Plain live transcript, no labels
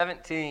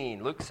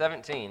Luke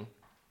 17.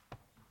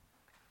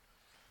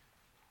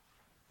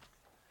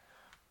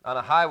 On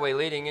a highway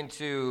leading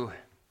into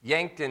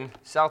Yankton,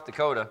 South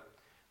Dakota,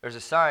 there's a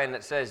sign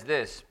that says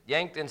this: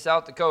 Yankton,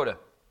 South Dakota,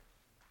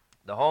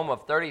 the home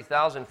of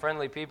 30,000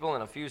 friendly people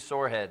and a few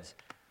sore heads.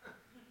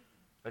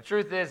 The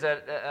truth is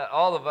that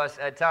all of us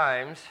at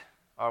times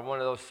are one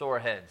of those sore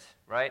heads,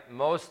 right?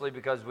 Mostly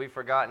because we've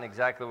forgotten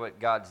exactly what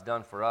God's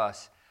done for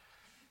us.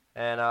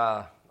 And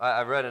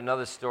I read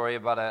another story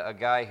about a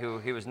guy who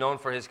he was known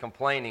for his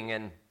complaining,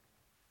 and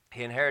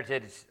he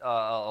inherited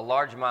a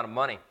large amount of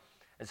money.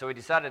 And so he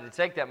decided to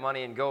take that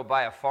money and go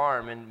buy a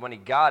farm. And when he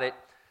got it,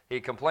 he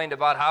complained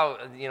about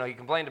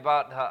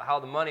how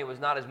the money was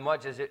not as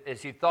much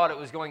as he thought it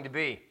was going to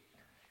be.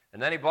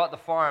 And then he bought the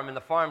farm, and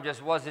the farm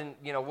just wasn't,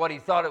 what he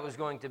thought it was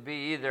going to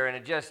be either.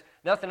 And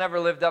nothing ever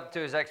lived up to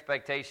his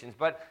expectations.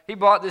 But he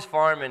bought this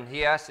farm, and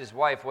he asked his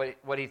wife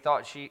what she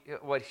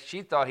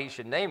thought he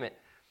should name it.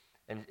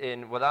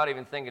 And without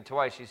even thinking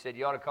twice, she said,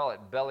 "You ought to call it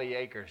Belly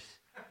Acres,"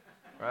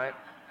 right?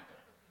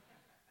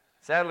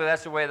 Sadly,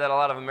 that's the way that a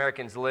lot of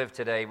Americans live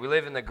today. We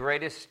live in the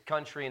greatest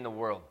country in the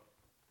world,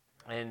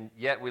 and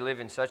yet we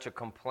live in such a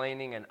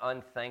complaining and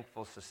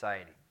unthankful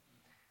society.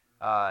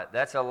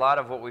 That's a lot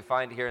of what we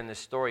find here in this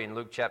story in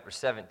Luke chapter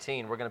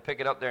 17. We're going to pick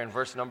it up there in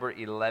verse number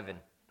 11.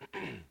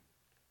 It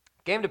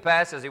came to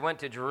pass as he went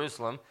to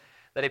Jerusalem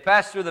that he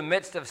passed through the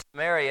midst of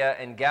Samaria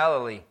and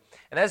Galilee.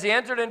 And as he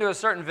entered into a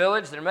certain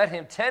village, there met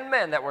him 10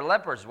 men that were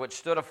lepers, which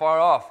stood afar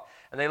off.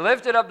 And they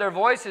lifted up their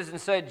voices and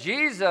said,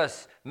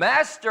 "Jesus,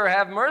 Master,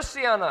 have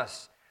mercy on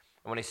us."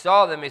 And when he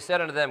saw them, he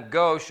said unto them,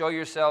 "Go, show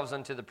yourselves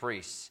unto the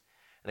priests."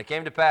 And it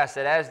came to pass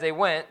that as they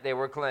went, they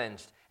were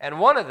cleansed. And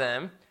one of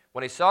them,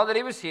 when he saw that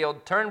he was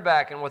healed, turned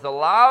back, and with a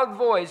loud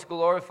voice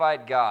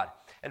glorified God,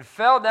 and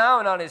fell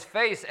down on his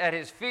face at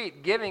his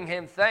feet, giving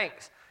him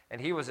thanks. And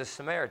he was a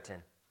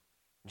Samaritan.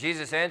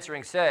 Jesus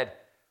answering said,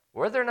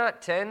 "Were there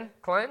not 10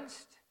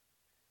 cleansed?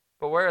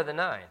 But where are the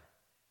 9?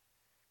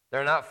 They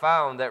are not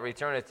found that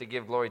returneth to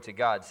give glory to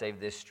God, save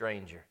this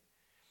stranger."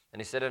 And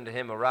he said unto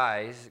him,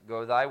 "Arise,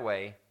 go thy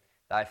way,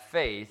 thy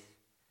faith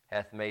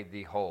hath made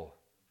thee whole."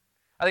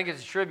 I think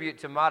it's a tribute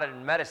to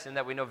modern medicine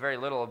that we know very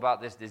little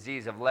about this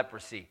disease of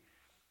leprosy.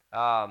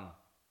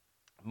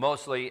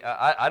 Mostly,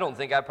 I don't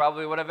think I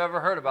probably would have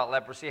ever heard about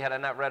leprosy had I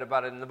not read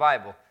about it in the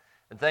Bible.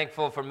 I'm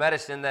thankful for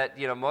medicine that,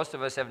 most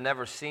of us have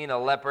never seen a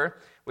leper.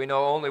 We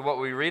know only what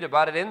we read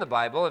about it in the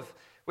Bible. If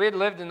we had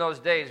lived in those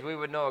days, we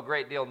would know a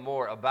great deal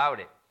more about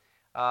it.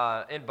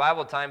 In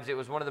Bible times, it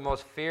was one of the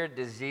most feared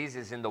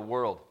diseases in the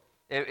world.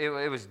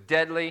 It was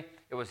deadly,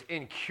 it was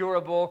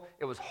incurable,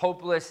 it was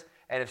hopeless,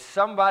 and if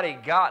somebody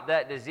got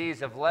that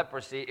disease of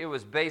leprosy, it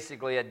was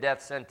basically a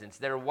death sentence.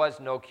 There was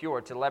no cure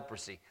to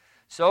leprosy.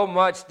 So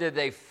much did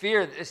they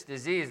fear this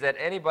disease that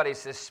anybody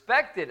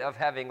suspected of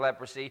having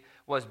leprosy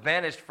was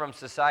banished from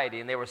society,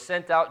 and they were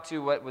sent out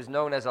to what was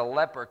known as a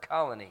leper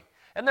colony.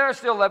 And there are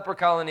still leper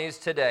colonies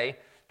today.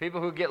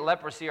 People who get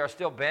leprosy are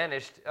still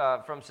banished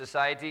from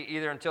society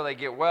either until they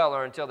get well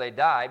or until they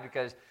die,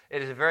 because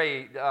it is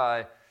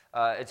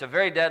it's a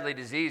very deadly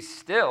disease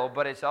still,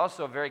 but it's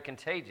also very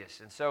contagious.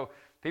 And so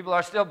people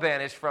are still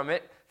banished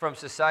from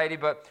society,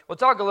 but we'll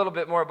talk a little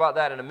bit more about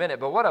that in a minute.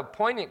 But what a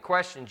poignant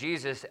question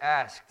Jesus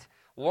asked.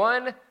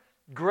 One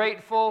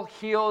grateful,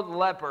 healed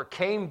leper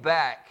came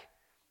back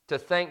to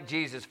thank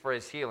Jesus for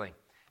his healing.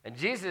 And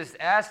Jesus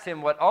asked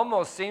him what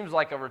almost seems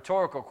like a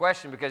rhetorical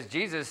question, because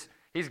Jesus,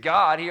 he's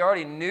God. He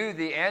already knew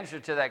the answer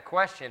to that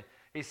question.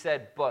 He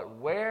said, "But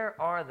where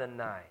are the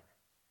 9?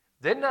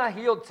 Didn't I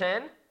heal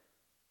 10?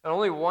 And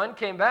only 1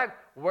 came back?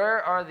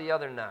 Where are the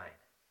other 9?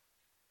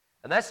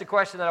 And that's the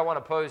question that I want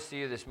to pose to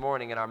you this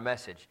morning in our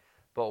message.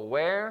 But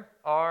where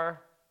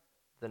are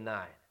the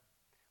 9?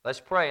 Let's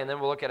pray, and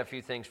then we'll look at a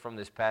few things from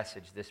this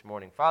passage this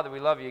morning. Father, we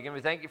love you. Again, we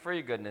thank you for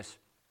your goodness.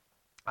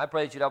 I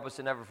pray that you'd help us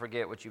to never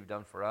forget what you've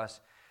done for us.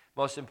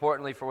 Most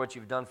importantly, for what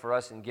you've done for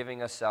us in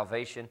giving us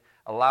salvation,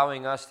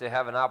 allowing us to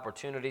have an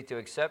opportunity to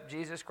accept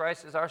Jesus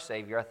Christ as our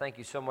Savior. I thank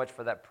you so much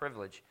for that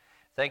privilege.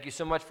 Thank you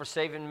so much for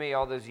saving me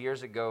all those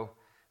years ago.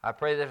 I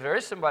pray that if there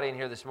is somebody in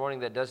here this morning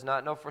that does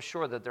not know for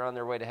sure that they're on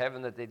their way to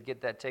heaven, that they'd get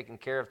that taken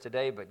care of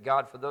today. But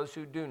God, for those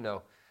who do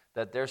know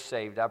that they're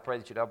saved, I pray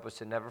that you'd help us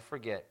to never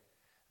forget,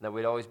 and that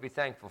we'd always be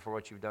thankful for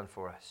what you've done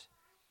for us.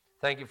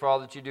 Thank you for all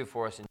that you do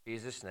for us in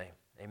Jesus' name.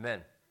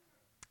 Amen.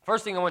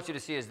 First thing I want you to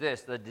see is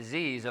this: the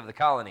disease of the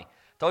colony.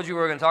 I told you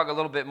we were going to talk a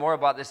little bit more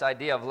about this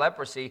idea of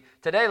leprosy.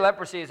 Today,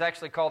 leprosy is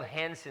actually called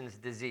Hansen's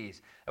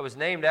disease. It was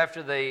named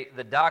after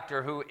the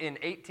doctor who, in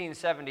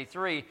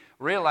 1873,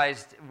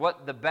 realized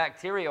what the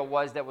bacteria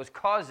was that was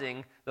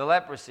causing the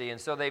leprosy. And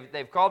so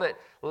they've called it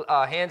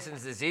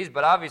Hansen's disease,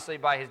 but obviously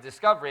by his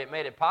discovery, it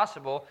made it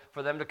possible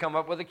for them to come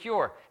up with a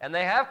cure. And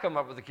they have come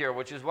up with a cure,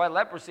 which is why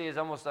leprosy is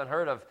almost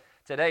unheard of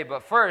today.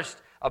 But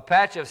first, a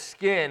patch of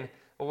skin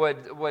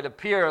would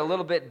appear a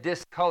little bit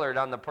discolored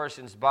on the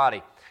person's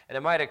body. And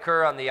it might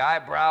occur on the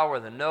eyebrow or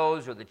the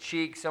nose or the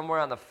cheek, somewhere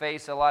on the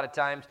face a lot of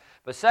times.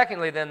 But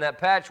secondly, then that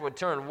patch would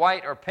turn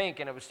white or pink,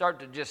 and it would start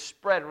to just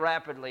spread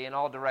rapidly in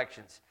all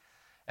directions.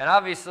 And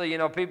obviously,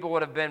 people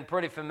would have been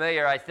pretty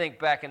familiar, I think,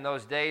 back in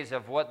those days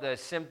of what the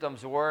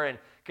symptoms were. And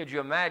could you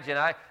imagine?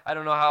 I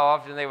don't know how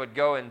often they would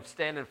go and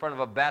stand in front of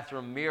a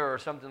bathroom mirror or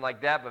something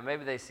like that, but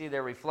maybe they see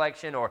their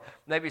reflection, or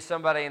maybe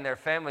somebody in their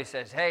family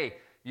says, hey,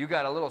 you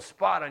got a little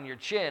spot on your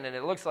chin, and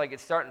it looks like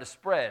it's starting to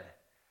spread.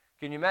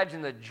 Can you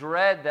imagine the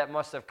dread that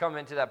must have come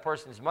into that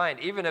person's mind,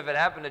 even if it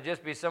happened to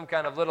just be some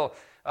kind of little,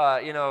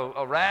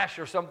 a rash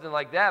or something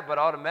like that, but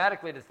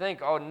automatically to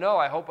think, oh, no,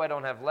 I hope I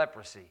don't have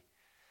leprosy.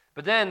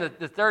 But then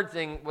the third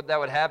thing that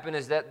would happen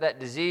is that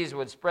disease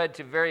would spread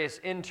to various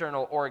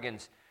internal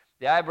organs.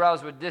 The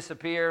eyebrows would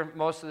disappear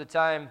most of the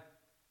time.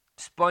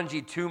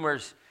 Spongy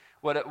tumors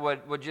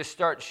would just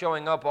start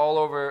showing up all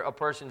over a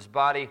person's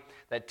body.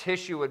 That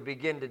tissue would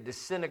begin to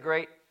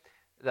disintegrate.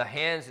 The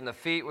hands and the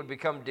feet would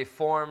become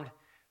deformed.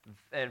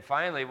 And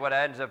finally, what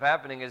ends up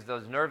happening is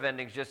those nerve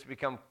endings just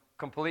become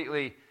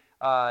completely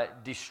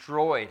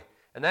destroyed.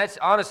 And that's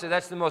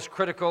the most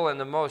critical and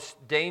the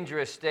most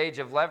dangerous stage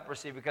of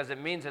leprosy, because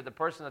it means that the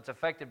person that's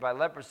affected by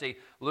leprosy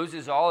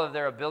loses all of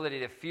their ability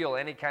to feel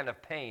any kind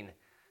of pain.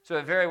 So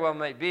it very well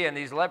might be, and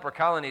these leper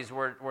colonies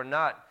were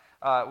not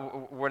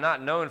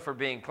known for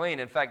being clean.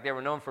 In fact, they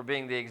were known for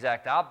being the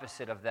exact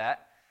opposite of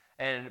that.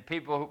 And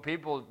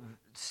people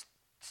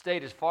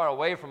stayed as far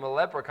away from a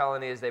leper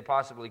colony as they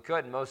possibly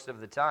could most of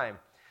the time.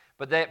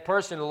 But that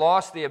person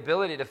lost the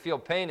ability to feel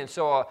pain, and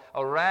so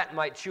a rat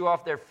might chew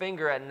off their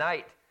finger at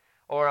night,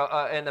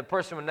 and the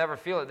person would never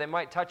feel it. They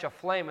might touch a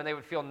flame and they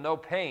would feel no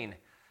pain.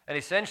 And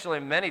essentially,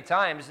 many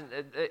times,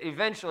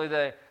 eventually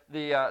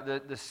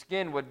the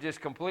skin would just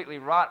completely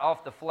rot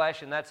off the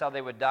flesh, and that's how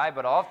they would die.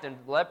 But often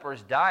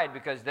lepers died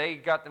because they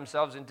got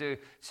themselves into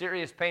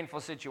serious painful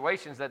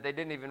situations that they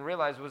didn't even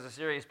realize was a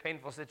serious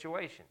painful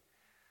situation.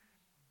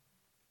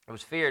 It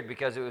was feared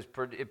because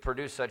it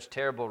produced such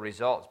terrible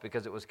results,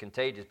 because it was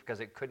contagious, because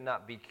it could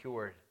not be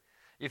cured.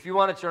 If you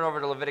want to turn over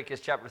to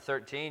Leviticus chapter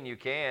 13, you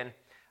can.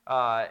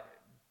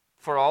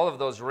 For all of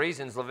those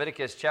reasons,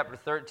 Leviticus chapter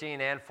 13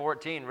 and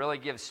 14 really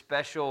give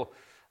special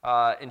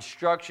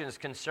instructions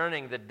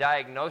concerning the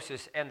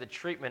diagnosis and the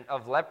treatment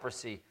of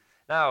leprosy.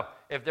 Now,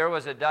 if there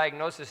was a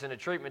diagnosis and a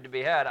treatment to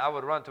be had, I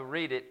would run to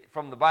read it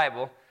from the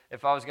Bible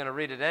if I was going to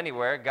read it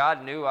anywhere.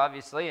 God knew,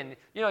 obviously. And,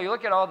 you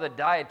look at all the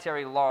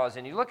dietary laws,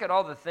 and you look at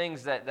all the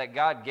things that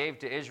God gave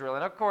to Israel.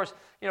 And, of course,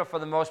 for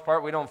the most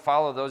part, we don't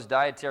follow those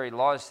dietary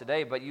laws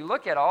today. But you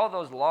look at all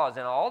those laws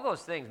and all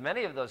those things,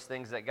 many of those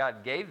things that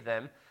God gave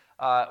them,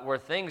 were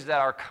things that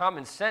are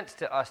common sense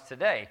to us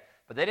today.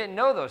 But they didn't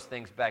know those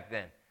things back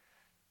then.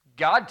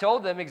 God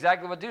told them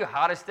exactly what to do,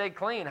 how to stay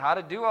clean, how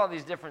to do all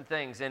these different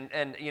things.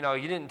 And you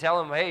didn't tell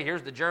them, hey,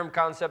 here's the germ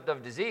concept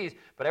of disease,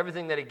 but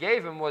everything that he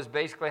gave him was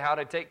basically how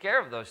to take care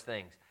of those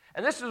things.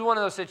 And this was one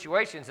of those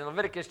situations in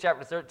Leviticus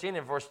chapter 13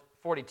 and verse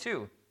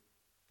 42.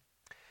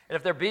 And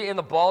if there be in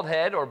the bald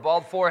head or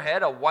bald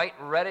forehead a white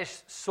reddish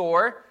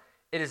sore,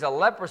 it is a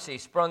leprosy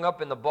sprung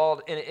up in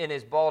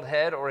his bald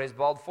head or his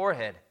bald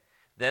forehead.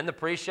 Then the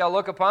priest shall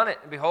look upon it,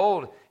 and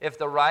behold, if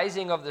the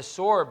rising of the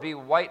sore be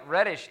white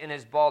reddish in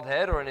his bald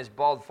head or in his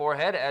bald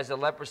forehead, as the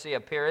leprosy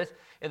appeareth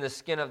in the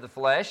skin of the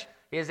flesh,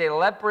 he is a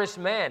leprous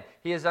man,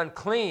 he is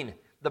unclean.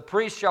 The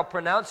priest shall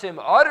pronounce him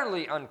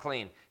utterly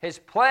unclean. His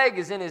plague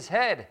is in his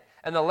head,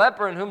 and the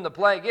leper in whom the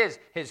plague is,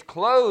 his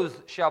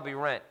clothes shall be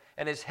rent,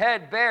 and his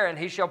head bare, and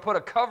he shall put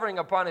a covering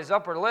upon his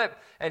upper lip,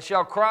 and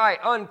shall cry,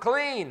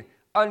 unclean,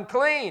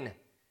 unclean.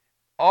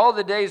 All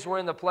the days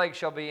wherein the plague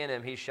shall be in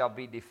him, he shall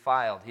be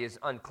defiled. He is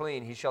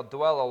unclean. He shall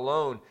dwell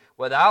alone.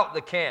 Without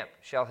the camp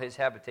shall his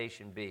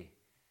habitation be.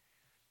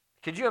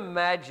 Could you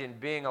imagine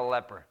being a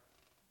leper?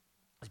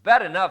 It's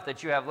bad enough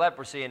that you have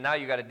leprosy and now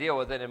you got to deal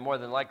with it, and more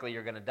than likely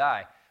you're going to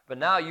die. But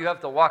now you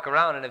have to walk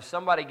around, and if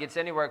somebody gets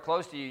anywhere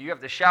close to you, you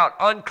have to shout,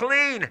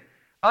 unclean,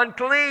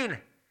 unclean.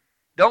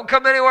 Don't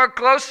come anywhere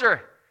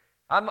closer.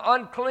 I'm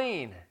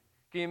unclean.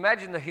 Can you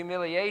imagine the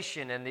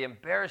humiliation and the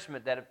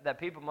embarrassment that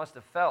people must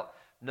have felt,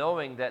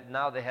 knowing that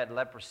now they had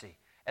leprosy?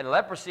 And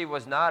leprosy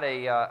was not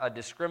a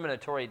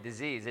discriminatory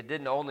disease. It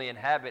didn't only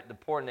inhabit the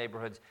poor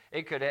neighborhoods.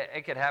 It could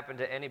happen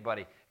to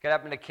anybody. It could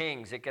happen to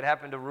kings. It could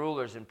happen to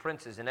rulers and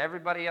princes and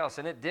everybody else,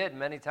 and it did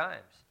many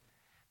times.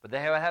 But they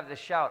would have to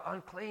shout,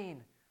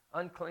 unclean,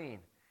 unclean.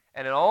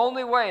 And the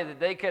only way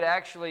that they could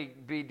actually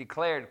be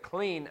declared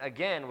clean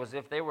again was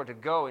if they were to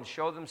go and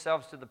show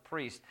themselves to the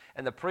priest,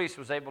 and the priest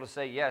was able to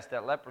say, yes,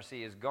 that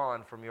leprosy is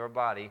gone from your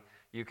body.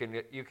 You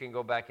can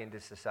go back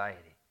into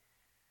society.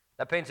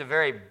 That paints a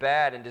very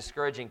bad and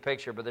discouraging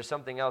picture, but there's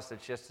something else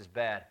that's just as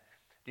bad.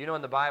 Do you know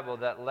in the Bible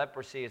that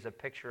leprosy is a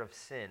picture of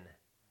sin?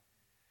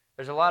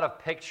 There's a lot of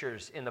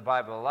pictures in the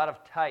Bible, a lot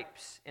of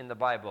types in the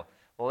Bible.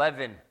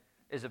 Leaven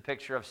is a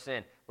picture of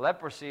sin.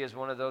 Leprosy is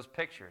one of those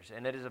pictures,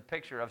 and it is a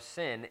picture of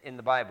sin in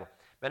the Bible.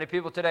 Many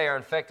people today are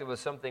infected with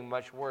something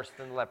much worse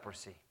than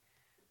leprosy.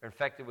 They're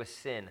infected with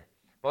sin.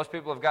 Most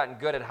people have gotten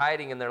good at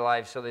hiding in their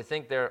lives, so they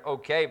think they're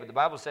okay. But the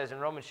Bible says in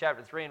Romans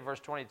chapter 3 and verse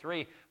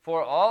 23,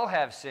 for all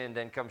have sinned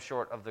and come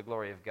short of the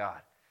glory of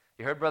God.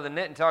 You heard Brother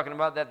Nitton talking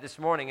about that this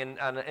morning,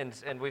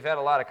 and we've had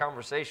a lot of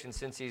conversations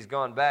since he's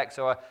gone back,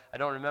 so I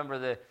don't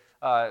remember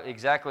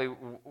exactly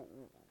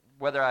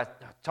whether I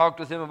talked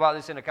with him about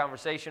this in a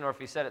conversation or if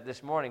he said it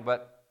this morning,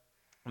 but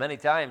many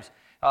times,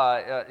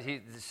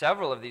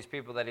 several of these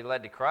people that he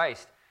led to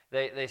Christ,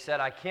 they said,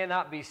 I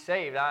cannot be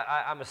saved.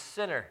 I'm a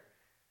sinner.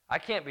 I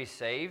can't be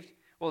saved.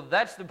 Well,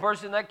 that's the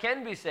person that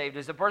can be saved,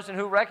 is the person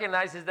who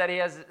recognizes that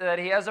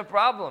he has a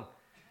problem.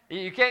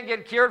 You can't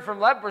get cured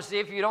from leprosy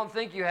if you don't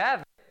think you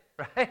have it,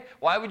 right?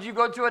 Why would you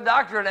go to a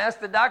doctor and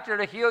ask the doctor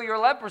to heal your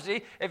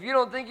leprosy if you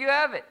don't think you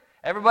have it?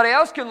 Everybody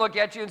else can look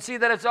at you and see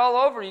that it's all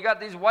over. You got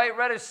these white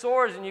reddish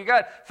sores and you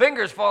got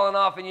fingers falling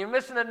off and you're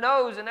missing a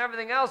nose and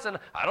everything else, and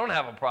I don't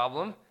have a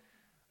problem,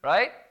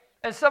 right?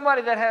 And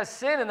somebody that has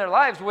sin in their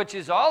lives, which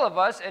is all of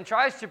us, and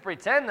tries to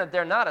pretend that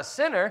they're not a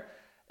sinner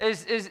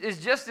is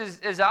just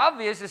as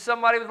obvious as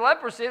somebody with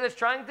leprosy that's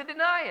trying to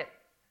deny it.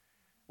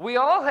 We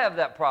all have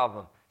that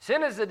problem.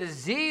 Sin is a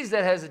disease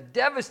that has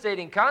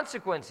devastating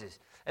consequences.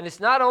 And it's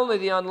not only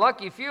the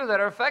unlucky few that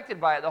are affected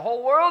by it. The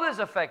whole world is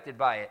affected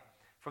by it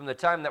from the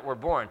time that we're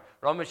born.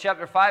 Romans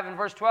chapter 5 and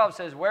verse 12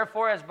 says,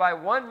 Wherefore as by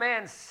one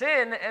man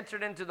sin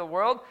entered into the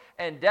world,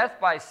 and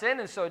death by sin,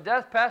 and so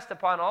death passed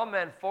upon all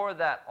men, for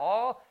that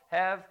all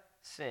have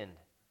sinned.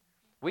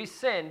 We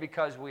sin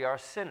because we are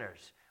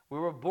sinners. We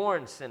were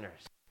born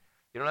sinners.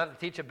 You don't have to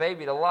teach a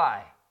baby to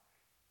lie.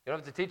 You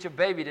don't have to teach a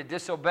baby to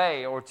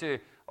disobey or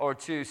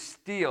to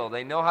steal.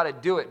 They know how to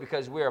do it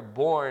because we are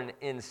born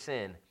in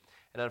sin.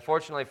 And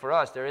unfortunately for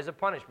us, there is a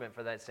punishment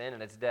for that sin,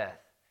 and it's death.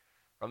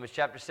 Romans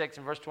chapter 6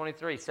 and verse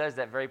 23 says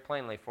that very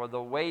plainly. For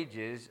the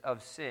wages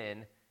of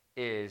sin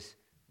is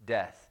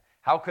death.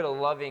 How could a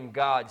loving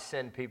God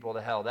send people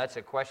to hell? That's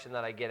a question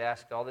that I get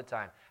asked all the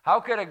time. How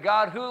could a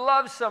God who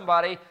loves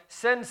somebody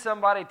send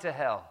somebody to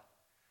hell?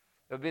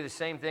 It would be the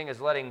same thing as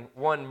letting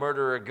one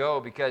murderer go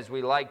because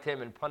we liked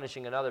him and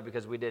punishing another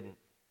because we didn't.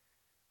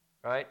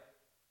 Right?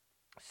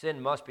 Sin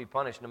must be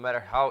punished no matter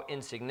how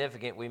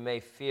insignificant we may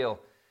feel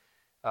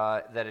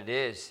that it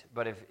is.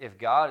 But if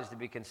God is to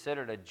be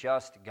considered a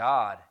just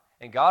God,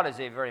 and God is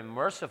a very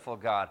merciful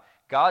God,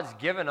 God's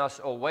given us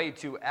a way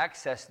to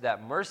access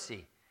that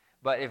mercy.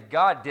 But if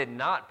God did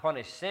not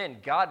punish sin,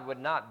 God would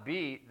not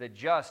be the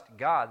just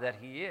God that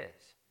he is.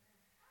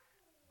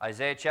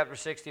 Isaiah chapter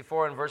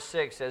 64 and verse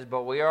 6 says,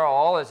 But we are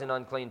all as an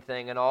unclean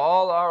thing, and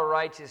all our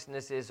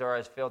righteousnesses are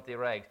as filthy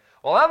rags.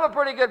 Well, I'm a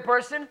pretty good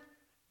person.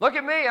 Look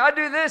at me. I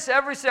do this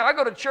I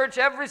go to church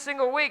every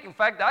single week. In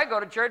fact, I go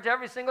to church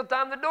every single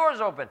time the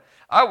door's open.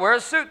 I wear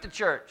a suit to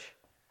church.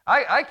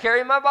 I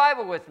carry my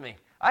Bible with me.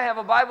 I have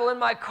a Bible in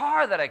my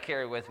car that I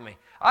carry with me.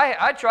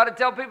 I try to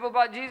tell people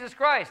about Jesus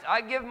Christ.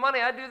 I give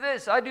money. I do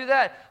this. I do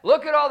that.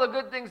 Look at all the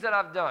good things that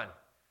I've done.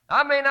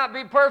 I may not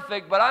be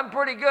perfect, but I'm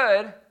pretty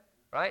good,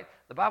 right?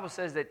 The Bible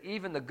says that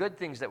even the good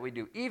things that we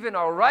do, even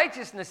our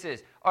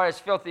righteousnesses are as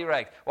filthy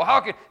rags.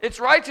 Well,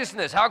 it's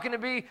righteousness. How can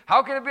it be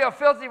a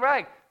filthy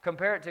rag?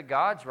 Compare it to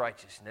God's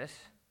righteousness,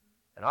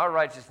 and our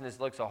righteousness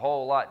looks a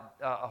whole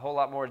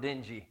lot more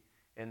dingy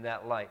in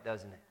that light,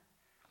 doesn't it?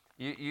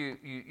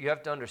 You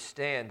have to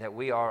understand that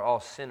we are all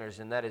sinners,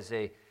 and that is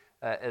a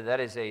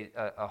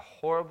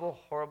horrible,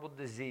 horrible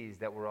disease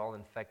that we're all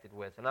infected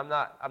with. And I'm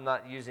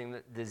not using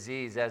the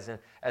disease as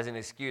an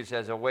excuse,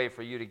 as a way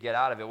for you to get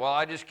out of it. Well,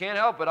 I just can't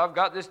help it. I've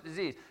got this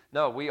disease.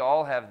 No, we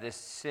all have this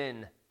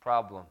sin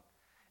problem,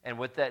 and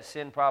with that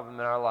sin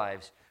problem in our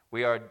lives,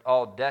 we are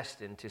all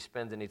destined to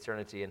spend an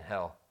eternity in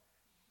hell.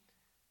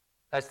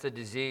 That's the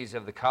disease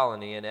of the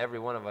colony, and every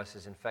one of us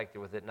is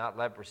infected with it, not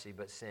leprosy,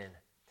 but sin.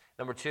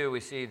 Number 2, we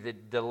see the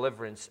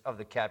deliverance of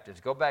the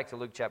captives. Go back to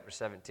Luke chapter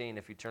 17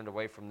 if you turned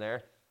away from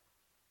there.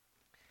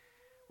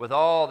 With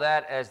all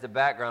that as the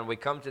background, we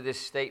come to this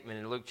statement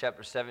in Luke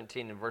chapter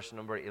 17 and verse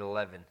number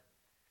 11.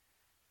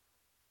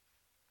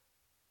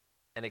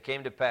 And it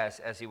came to pass,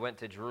 as he went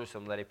to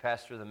Jerusalem, that he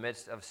passed through the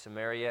midst of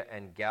Samaria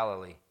and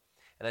Galilee.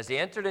 And as he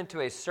entered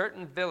into a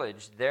certain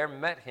village, there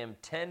met him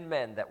 10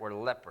 men that were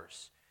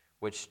lepers,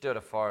 which stood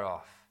afar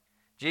off.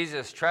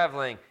 Jesus,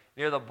 traveling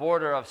near the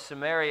border of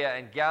Samaria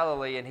and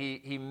Galilee, and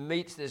he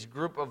meets this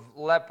group of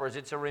lepers.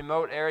 It's a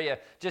remote area,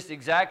 just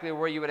exactly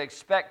where you would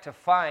expect to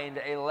find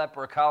a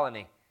leper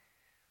colony.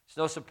 It's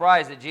no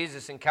surprise that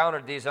Jesus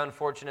encountered these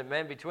unfortunate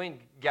men between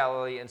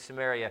Galilee and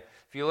Samaria.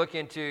 If you look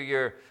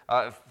into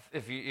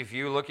if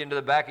you look into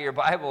the back of your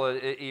Bible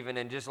even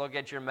and just look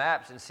at your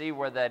maps and see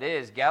where that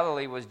is,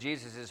 Galilee was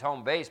Jesus'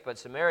 home base, but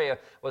Samaria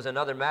was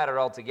another matter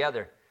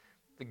altogether.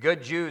 The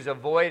good Jews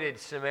avoided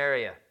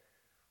Samaria.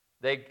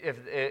 They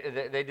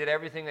did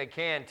everything they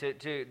can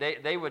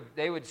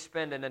they would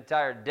spend an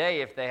entire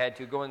day if they had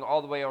to going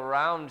all the way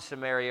around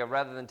Samaria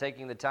rather than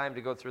taking the time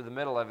to go through the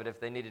middle of it if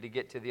they needed to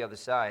get to the other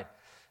side.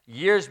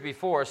 Years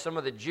before, some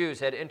of the Jews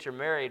had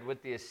intermarried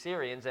with the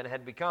Assyrians and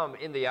had become,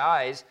 in the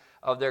eyes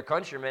of their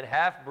countrymen,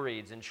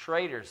 half-breeds and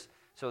traitors.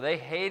 So they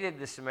hated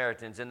the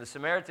Samaritans, and the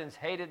Samaritans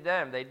hated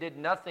them. They did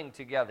nothing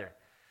together,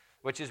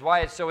 which is why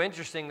it's so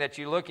interesting that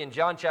you look in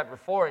John chapter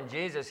 4, and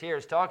Jesus here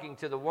is talking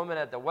to the woman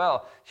at the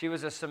well. She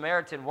was a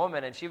Samaritan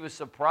woman, and she was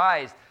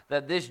surprised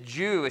that this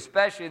Jew,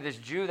 especially this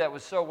Jew that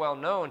was so well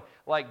known,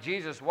 like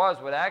Jesus was,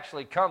 would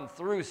actually come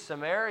through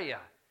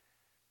Samaria.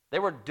 They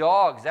were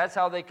dogs. That's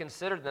how they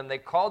considered them. They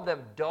called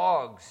them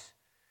dogs.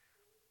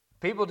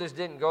 People just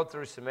didn't go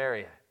through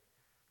Samaria.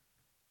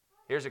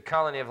 Here's a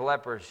colony of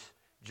lepers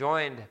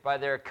joined by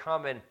their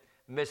common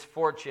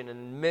misfortune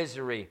and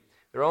misery.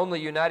 Their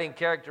only uniting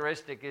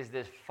characteristic is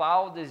this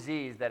foul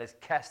disease that has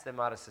cast them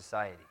out of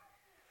society.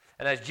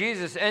 And as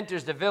Jesus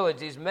enters the village,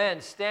 these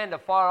men stand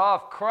afar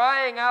off,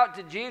 crying out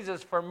to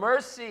Jesus for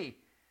mercy.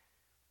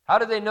 How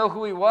did they know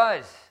who he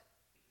was?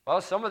 Well,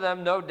 some of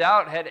them, no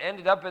doubt, had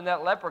ended up in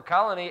that leper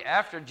colony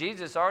after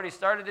Jesus already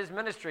started his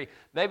ministry.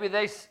 Maybe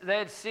they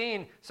had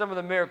seen some of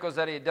the miracles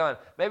that he had done.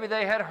 Maybe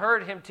they had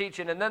heard him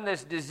teaching, and then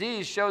this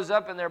disease shows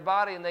up in their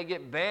body and they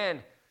get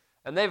banned.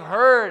 And they've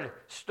heard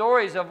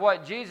stories of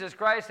what Jesus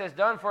Christ has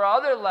done for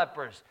other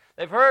lepers.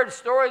 They've heard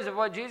stories of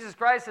what Jesus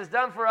Christ has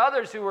done for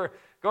others who were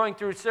going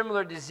through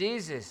similar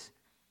diseases.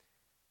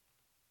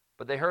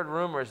 But they heard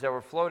rumors that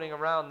were floating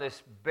around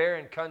this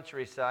barren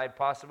countryside,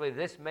 possibly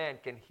this man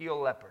can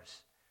heal lepers.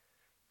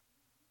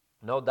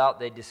 No doubt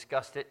they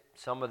discussed it.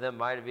 Some of them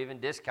might have even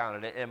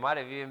discounted it. It might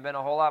have even been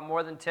a whole lot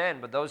more than 10,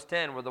 but those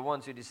 10 were the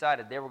ones who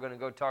decided they were going to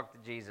go talk to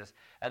Jesus.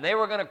 And they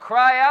were going to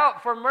cry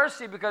out for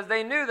mercy because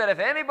they knew that if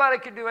anybody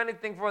could do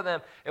anything for them,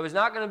 it was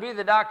not going to be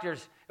the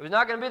doctors. It was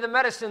not going to be the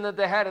medicine that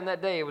they had in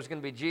that day. It was going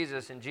to be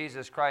Jesus and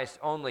Jesus Christ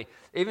only.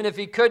 Even if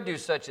he could do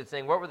such a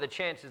thing, what were the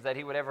chances that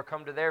he would ever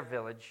come to their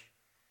village?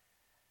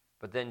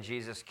 But then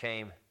Jesus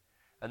came,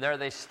 and there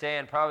they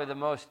stand, probably the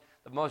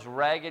most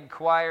ragged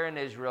choir in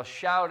Israel,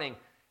 shouting,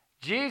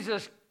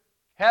 Jesus,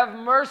 have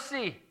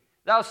mercy.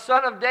 Thou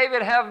Son of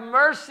David, have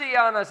mercy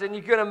on us. And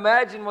you can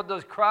imagine what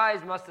those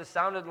cries must have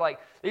sounded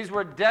like. These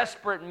were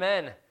desperate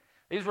men.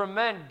 These were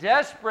men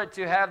desperate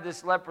to have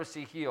this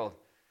leprosy healed.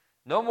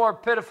 No more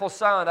pitiful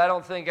sound, I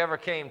don't think, ever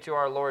came to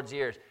our Lord's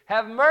ears.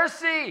 Have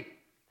mercy!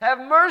 Have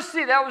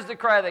mercy! That was the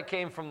cry that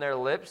came from their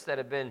lips that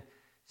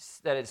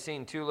had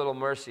seen too little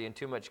mercy and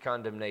too much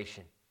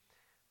condemnation.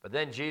 But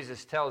then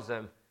Jesus tells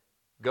them,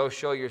 go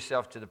show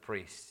yourself to the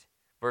priests.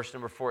 Verse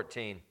number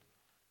 14.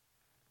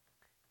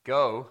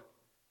 Go,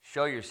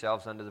 show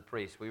yourselves unto the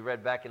priest. We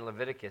read back in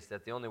Leviticus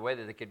that the only way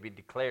that they could be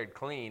declared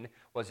clean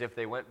was if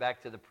they went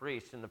back to the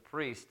priest, and the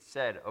priest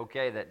said,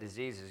 okay, that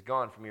disease is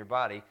gone from your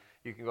body.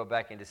 You can go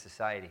back into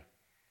society.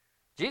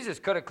 Jesus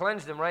could have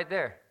cleansed them right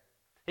there.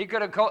 He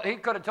could have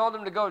told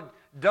them to go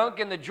dunk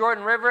in the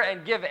Jordan River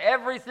and give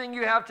everything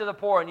you have to the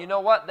poor. And you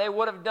know what? They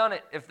would have done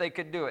it if they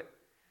could do it.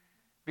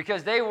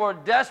 Because they were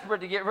desperate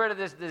to get rid of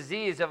this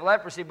disease of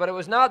leprosy, but it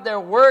was not their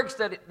works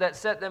that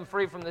set them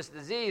free from this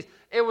disease.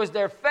 It was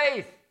their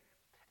faith.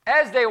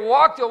 As they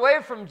walked away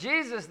from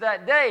Jesus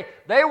that day,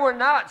 they were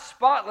not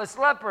spotless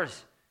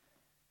lepers.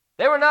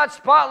 They were not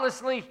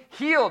spotlessly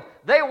healed.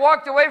 They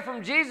walked away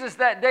from Jesus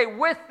that day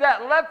with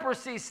that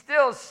leprosy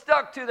still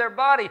stuck to their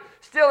body,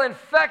 still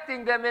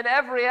infecting them in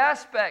every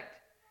aspect.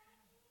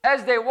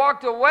 As they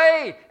walked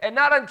away, and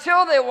not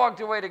until they walked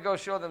away to go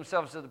show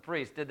themselves to the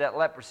priest, did that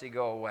leprosy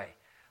go away.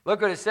 Look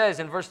what it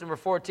says in verse number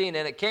 14.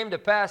 And it came to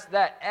pass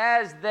that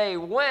as they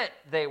went,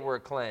 they were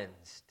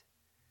cleansed.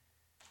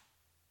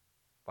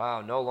 Wow,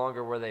 no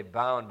longer were they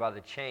bound by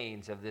the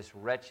chains of this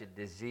wretched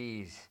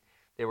disease.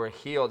 They were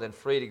healed and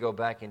free to go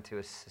back into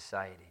a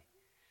society.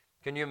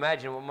 Can you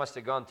imagine what must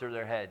have gone through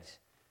their heads?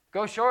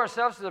 Go show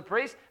ourselves to the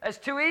priest? That's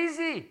too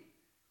easy.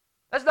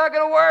 That's not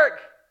going to work.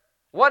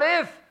 What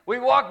if we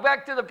walk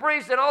back to the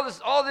priest and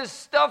all this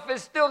stuff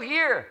is still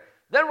here?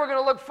 Then we're going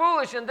to look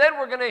foolish, and then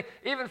we're going to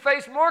even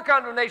face more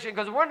condemnation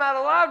because we're not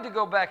allowed to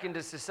go back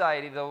into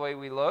society the way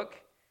we look.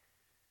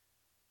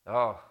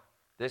 Oh,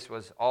 this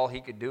was all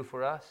he could do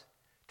for us?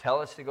 Tell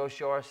us to go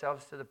show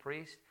ourselves to the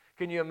priest?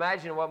 Can you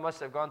imagine what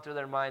must have gone through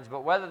their minds?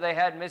 But whether they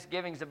had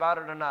misgivings about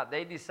it or not,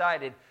 they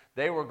decided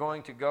they were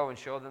going to go and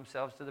show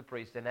themselves to the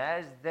priest. And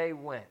as they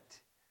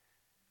went,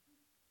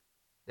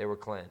 they were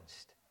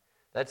cleansed.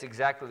 That's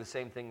exactly the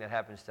same thing that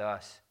happens to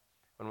us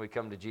when we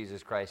come to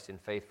Jesus Christ in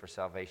faith for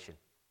salvation.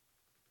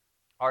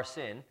 Our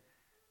sin,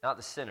 not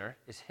the sinner,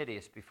 is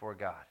hideous before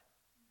God.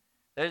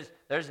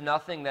 There's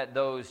nothing that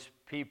those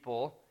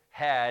people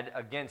had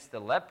against the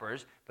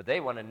lepers, but they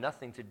wanted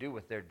nothing to do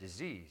with their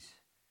disease.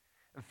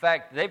 In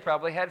fact, they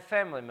probably had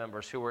family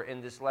members who were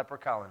in this leper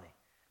colony.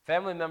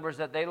 Family members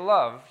that they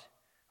loved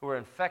who were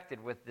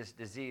infected with this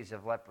disease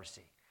of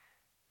leprosy.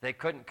 They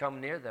couldn't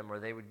come near them or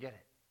they would get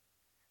it.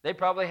 They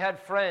probably had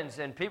friends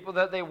and people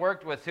that they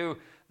worked with who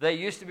they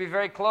used to be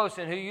very close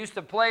and who used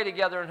to play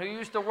together and who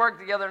used to work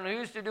together and who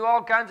used to do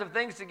all kinds of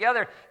things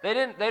together. They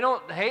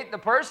don't hate the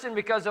person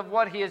because of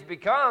what he has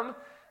become.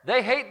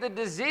 They hate the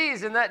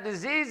disease, and that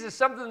disease is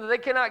something that they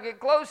cannot get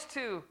close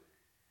to.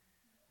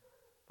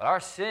 But our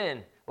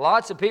sin,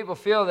 lots of people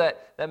feel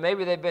that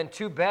maybe they've been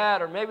too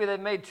bad or maybe they've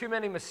made too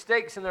many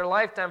mistakes in their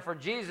lifetime for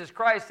Jesus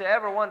Christ to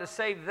ever want to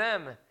save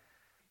them.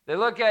 They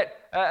look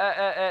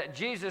at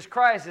Jesus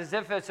Christ as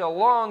if it's a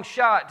long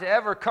shot to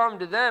ever come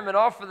to them and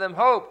offer them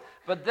hope.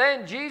 But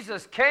then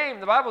Jesus came.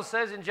 The Bible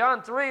says in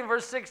John 3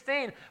 verse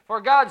 16,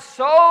 for God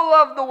so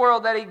loved the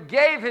world that he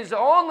gave his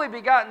only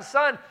begotten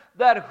Son,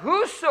 that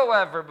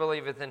whosoever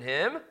believeth in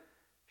him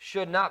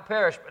should not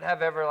perish but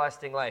have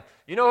everlasting life.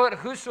 You know what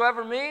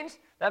whosoever means?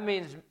 That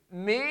means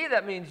me,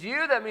 that means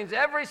you, that means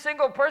every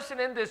single person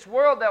in this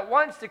world that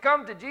wants to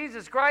come to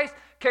Jesus Christ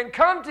can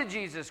come to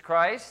Jesus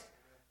Christ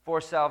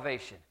for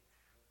salvation.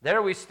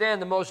 There we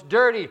stand, the most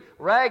dirty,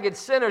 ragged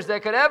sinners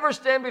that could ever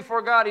stand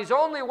before God. He's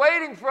only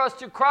waiting for us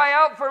to cry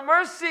out for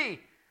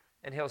mercy,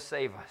 and He'll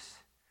save us.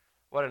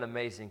 What an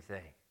amazing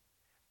thing.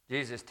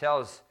 Jesus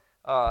tells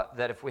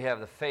that if we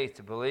have the faith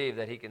to believe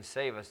that He can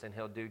save us, then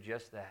He'll do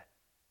just that.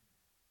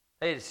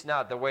 It's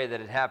not the way that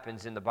it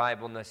happens in the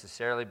Bible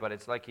necessarily, but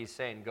it's like He's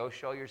saying, go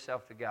show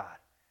yourself to God.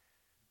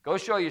 Go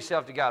show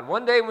yourself to God.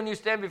 One day when you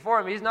stand before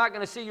Him, He's not going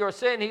to see your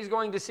sin. He's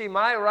going to see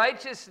my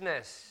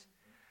righteousness.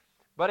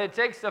 But it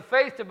takes the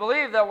faith to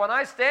believe that when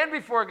I stand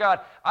before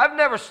God, I've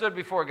never stood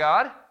before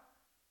God.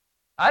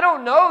 I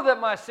don't know that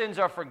my sins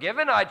are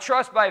forgiven. I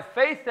trust by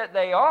faith that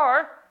they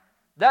are.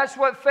 That's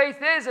what faith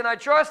is. And I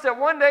trust that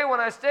one day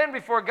when I stand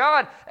before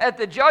God at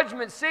the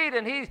judgment seat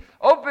and He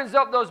opens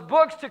up those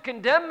books to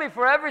condemn me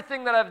for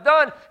everything that I've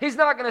done, He's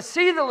not going to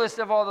see the list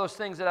of all those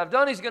things that I've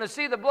done. He's going to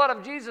see the blood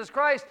of Jesus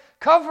Christ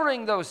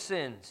covering those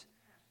sins.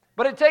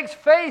 But it takes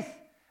faith.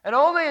 And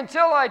only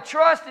until I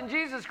trust in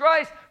Jesus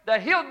Christ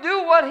that He'll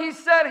do what He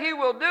said He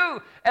will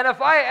do. And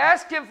if I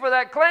ask Him for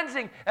that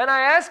cleansing, and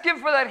I ask Him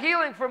for that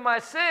healing from my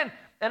sin,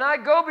 and I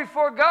go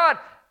before God,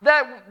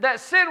 that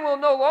sin will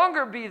no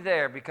longer be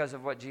there because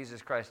of what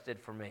Jesus Christ did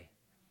for me.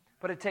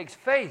 But it takes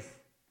faith.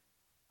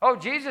 Oh,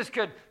 Jesus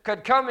could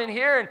come in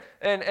here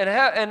and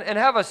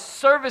have a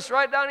service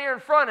right down here in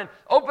front and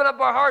open up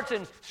our hearts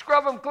and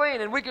scrub them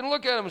clean, and we can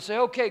look at them and say,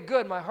 okay,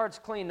 good, my heart's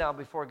clean now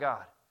before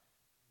God.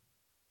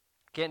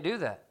 Can't do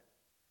that.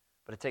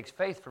 But it takes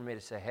faith for me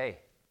to say, hey,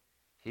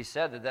 He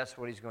said that that's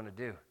what He's going to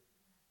do.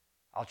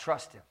 I'll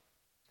trust Him.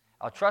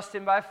 I'll trust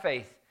Him by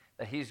faith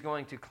that He's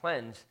going to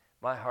cleanse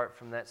my heart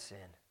from that sin.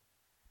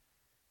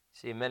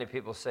 See, many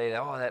people say,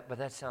 but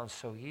that sounds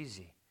so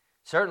easy.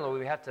 Certainly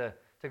we have to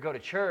go to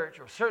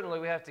church, or certainly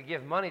we have to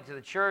give money to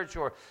the church,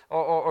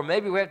 or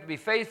maybe we have to be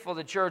faithful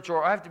to church,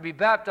 or I have to be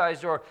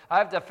baptized, or I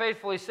have to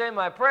faithfully say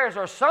my prayers,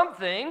 or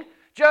something.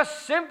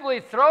 Just simply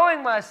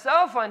throwing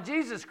myself on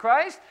Jesus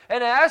Christ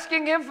and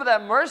asking Him for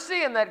that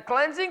mercy and that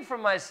cleansing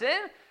from my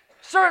sin?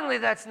 Certainly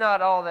that's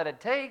not all that it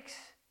takes.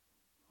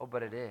 Oh,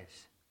 but it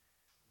is.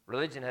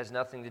 Religion has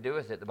nothing to do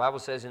with it. The Bible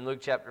says in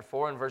Luke chapter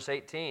 4 and verse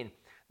 18,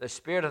 the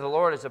Spirit of the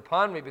Lord is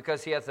upon me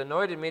because He hath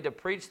anointed me to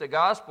preach the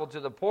gospel to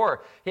the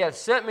poor. He hath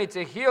sent me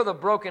to heal the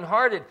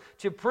brokenhearted,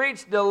 to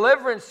preach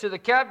deliverance to the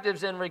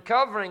captives and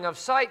recovering of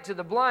sight to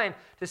the blind,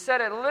 to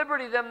set at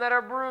liberty them that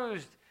are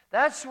bruised.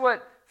 That's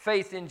what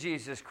faith in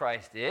Jesus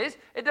Christ is.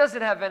 It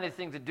doesn't have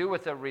anything to do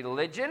with a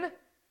religion. It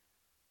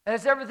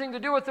has everything to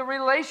do with the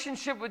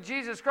relationship with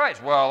Jesus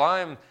Christ. Well,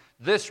 I'm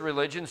this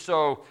religion,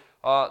 so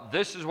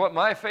this is what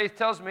my faith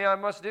tells me I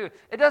must do.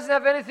 It doesn't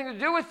have anything to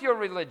do with your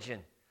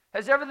religion. It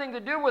has everything to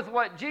do with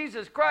what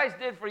Jesus Christ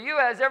did for you.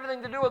 It has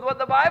everything to do with what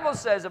the Bible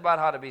says about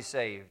how to be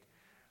saved.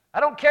 I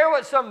don't care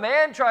what some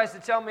man tries to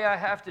tell me I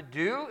have to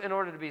do in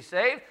order to be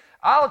saved.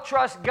 I'll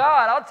trust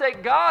God. I'll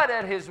take God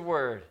at His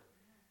word.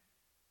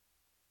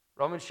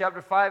 Romans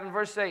chapter 5 and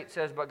verse 8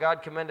 says, but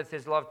God commendeth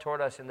His love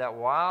toward us in that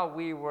while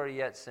we were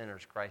yet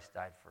sinners, Christ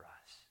died for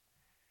us.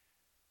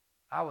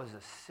 I was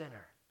a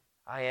sinner.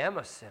 I am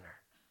a sinner.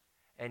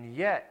 And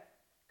yet,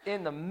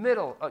 in the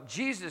middle of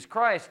Jesus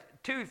Christ,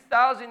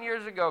 2,000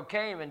 years ago,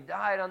 came and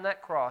died on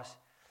that cross.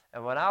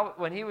 And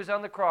when He was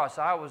on the cross,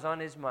 I was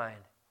on His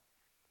mind.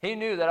 He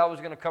knew that I was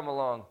going to come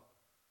along.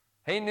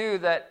 He knew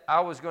that I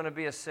was going to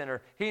be a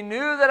sinner. He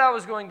knew that I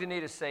was going to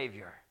need a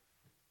Savior.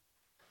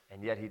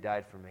 And yet He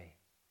died for me.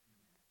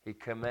 He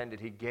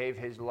commended, He gave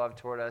His love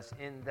toward us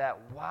in that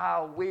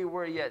while we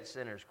were yet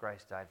sinners,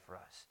 Christ died for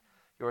us.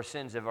 Your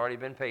sins have already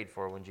been paid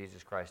for when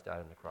Jesus Christ died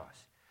on the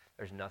cross.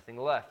 There's nothing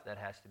left that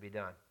has to be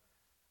done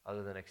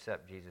other than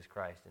accept Jesus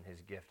Christ and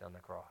His gift on the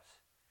cross.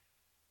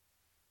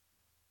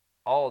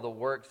 All the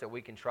works that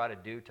we can try to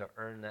do to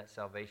earn that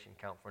salvation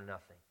count for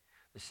nothing.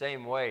 The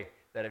same way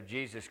that if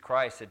Jesus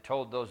Christ had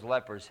told those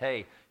lepers,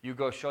 hey, you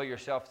go show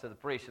yourself to the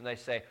priest, and they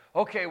say,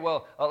 okay,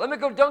 well, let me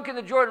go dunk in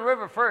the Jordan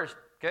River first.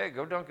 Okay,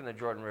 go dunk in the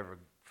Jordan River.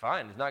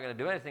 Fine, it's not going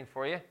to do anything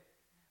for you.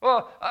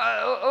 Well,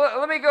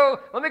 let me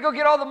go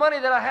get all the money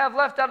that I have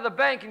left out of the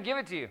bank and give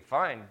it to you.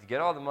 Fine,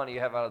 get all the money you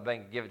have out of the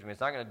bank and give it to me.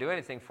 It's not going to do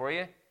anything for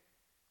you.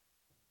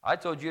 I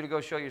told you to go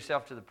show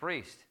yourself to the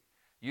priest.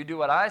 You do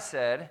what I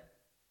said.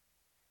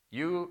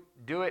 You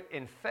do it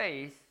in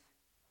faith,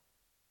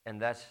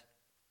 and that's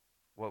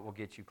what will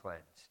get you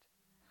cleansed.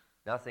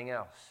 Nothing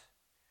else.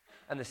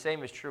 And the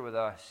same is true with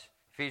us.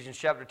 Ephesians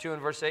chapter 2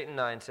 and verse 8 and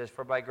 9 says,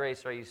 for by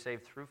grace are you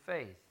saved through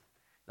faith,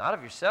 not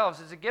of yourselves,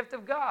 it's a gift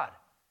of God,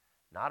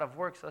 not of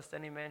works, lest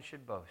any man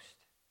should boast.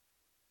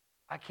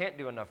 I can't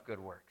do enough good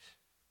works.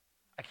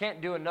 I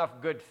can't do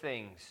enough good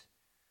things.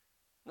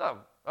 No.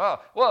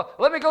 Oh, well,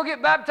 let me go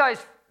get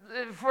baptized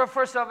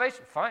for salvation.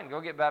 Fine, go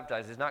get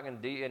baptized. It's not going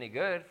to do you any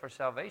good for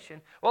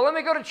salvation. Well, let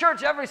me go to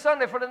church every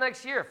Sunday for the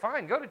next year.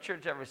 Fine, go to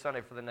church every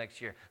Sunday for the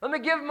next year. Let me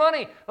give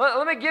money.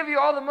 Let me give you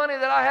all the money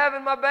that I have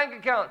in my bank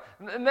account.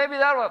 Maybe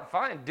that'll,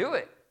 fine, do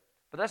it.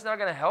 But that's not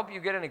going to help you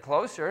get any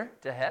closer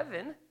to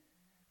heaven.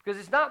 Because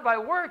it's not by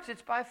works,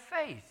 it's by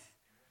faith.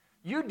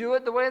 You do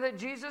it the way that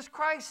Jesus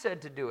Christ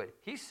said to do it.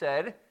 He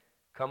said,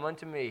 come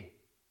unto me.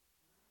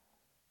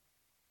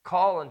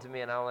 Call unto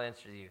me, and I will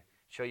answer you.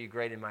 Show you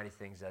great and mighty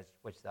things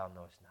which thou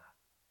knowest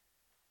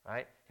not.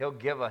 Right? He'll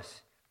give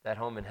us that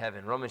home in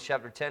heaven. Romans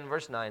chapter 10,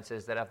 verse 9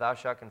 says that if thou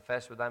shalt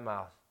confess with thy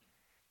mouth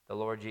the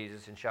Lord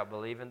Jesus, and shalt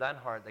believe in thine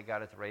heart that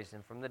God hath raised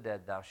him from the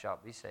dead, thou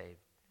shalt be saved.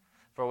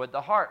 For with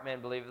the heart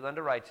man believeth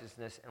unto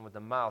righteousness, and with the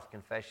mouth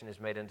confession is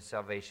made unto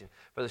salvation.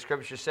 For the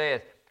Scripture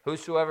saith,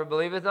 whosoever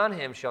believeth on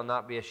him shall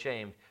not be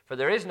ashamed. For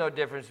there is no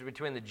difference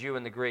between the Jew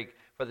and the Greek.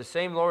 For the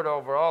same Lord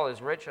over all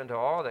is rich unto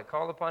all that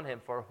call upon him.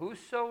 For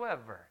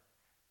whosoever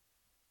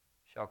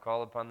shall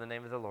call upon the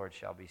name of the Lord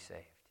shall be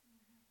saved.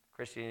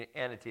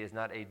 Christianity is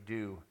not a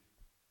do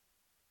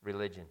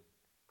religion.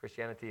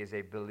 Christianity is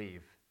a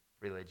believe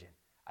religion.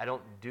 I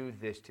don't do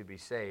this to be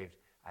saved.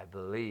 I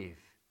believe,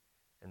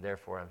 and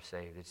therefore I'm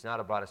saved. It's not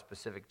about a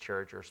specific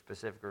church or a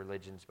specific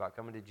religion. It's about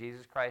coming to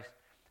Jesus Christ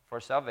for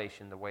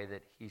salvation the way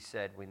that he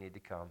said we need to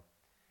come.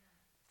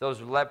 If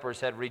those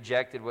lepers had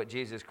rejected what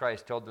Jesus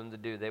Christ told them to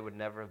do, they would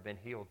never have been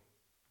healed.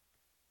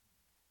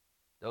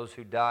 Those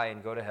who die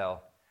and go to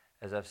hell,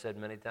 as I've said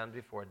many times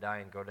before, die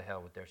and go to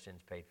hell with their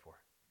sins paid for.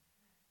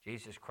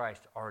 Jesus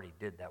Christ already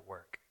did that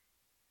work.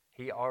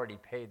 He already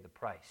paid the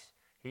price.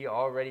 He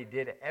already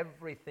did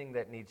everything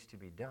that needs to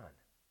be done.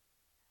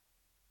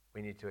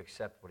 We need to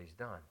accept what he's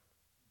done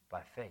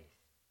by faith.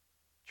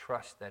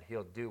 Trust that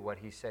he'll do what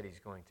he said he's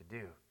going to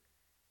do,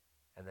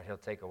 and that he'll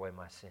take away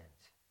my sins.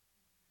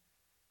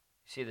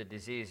 You see the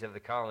disease of the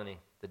colony,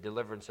 the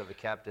deliverance of the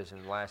captives,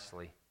 and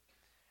lastly,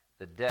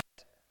 the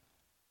debt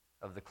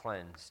of the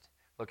cleansed.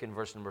 Look in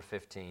verse number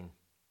 15.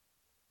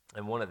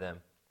 And one of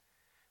them,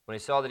 when he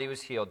saw that he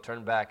was healed,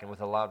 turned back and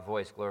with a loud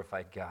voice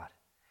glorified God,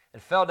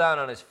 and fell down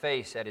on his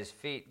face at his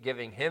feet,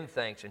 giving him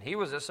thanks. And he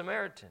was a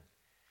Samaritan.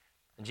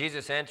 And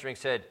Jesus answering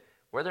said,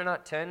 were there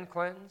not 10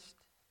 cleansed?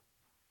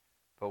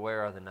 But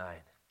where are the 9?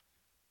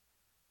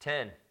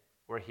 10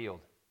 were healed,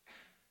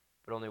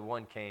 but only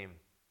one came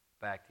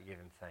back to give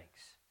him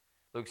thanks.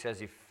 Luke says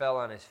he fell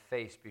on his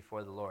face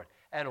before the Lord.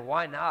 And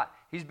why not?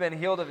 He's been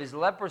healed of his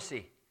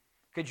leprosy.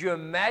 Could you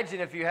imagine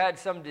if you had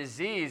some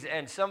disease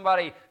and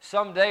somebody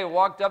someday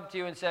walked up to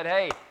you and said,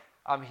 hey,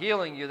 I'm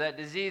healing you, that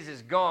disease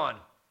is gone.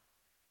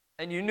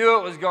 And you knew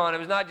it was gone. It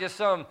was not just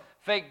some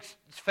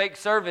fake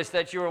service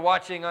that you were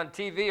watching on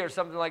TV or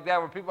something like that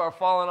where people are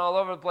falling all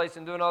over the place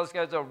and doing all this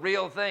kind of stuff. It's a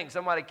real thing.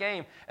 Somebody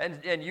came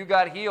and you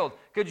got healed.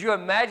 Could you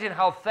imagine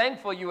how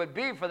thankful you would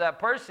be for that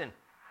person?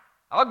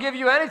 I'll give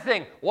you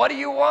anything. What do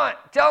you want?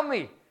 Tell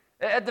me.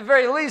 At the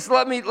very least,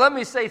 let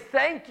me say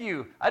thank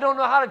you. I don't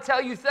know how to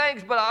tell you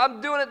thanks, but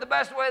I'm doing it the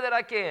best way that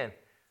I can.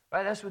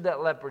 Right? That's what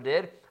that leper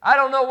did. I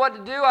don't know what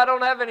to do. I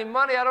don't have any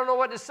money. I don't know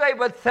what to say,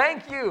 but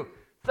thank you.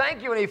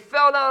 Thank you. And he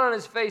fell down on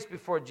his face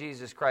before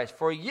Jesus Christ.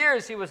 For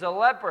years he was a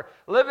leper,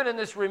 living in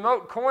this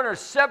remote corner,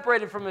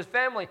 separated from his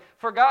family,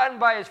 forgotten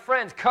by his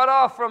friends, cut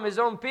off from his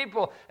own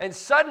people. And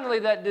suddenly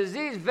that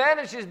disease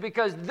vanishes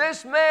because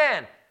this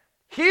man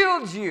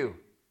healed you.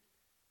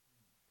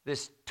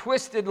 This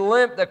twisted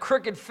limp, the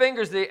crooked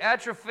fingers, the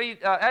atrophied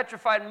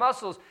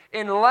muscles,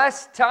 in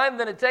less time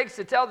than it takes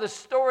to tell the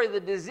story, the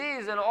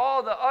disease and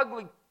all the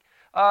ugly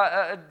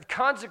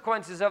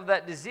consequences of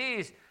that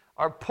disease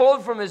are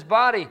pulled from his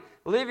body,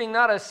 leaving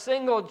not a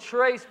single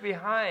trace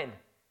behind.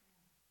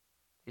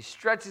 He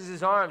stretches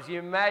his arms. You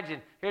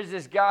imagine, here's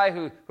this guy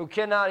who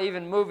cannot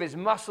even move his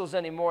muscles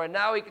anymore, and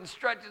now he can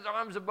stretch his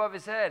arms above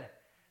his head.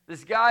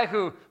 This guy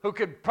who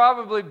could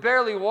probably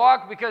barely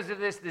walk because of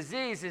this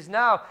disease is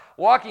now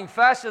walking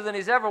faster than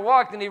he's ever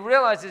walked, and he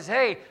realizes,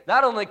 hey,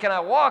 not only can I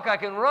walk, I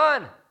can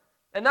run.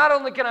 And not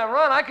only can I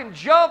run, I can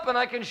jump and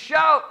I can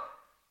shout,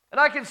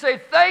 and I can say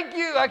thank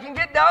you. I can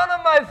get down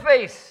on my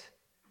face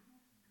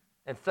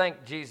and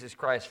thank Jesus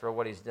Christ for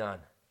what he's done.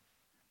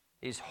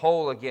 He's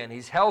whole again.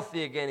 He's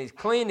healthy again. He's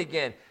clean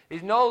again.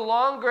 He's no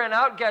longer an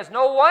outcast.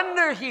 No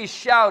wonder he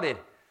shouted.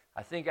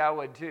 I think I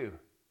would too.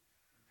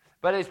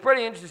 But it's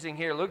pretty interesting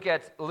here. Luke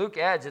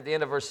adds at the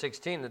end of verse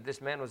 16 that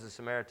this man was a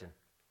Samaritan.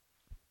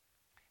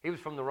 He was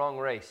from the wrong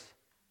race.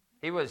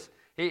 He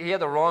had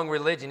the wrong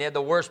religion. He had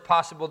the worst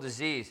possible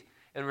disease.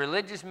 In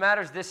religious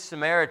matters, this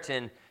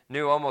Samaritan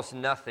knew almost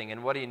nothing,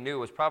 and what he knew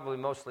was probably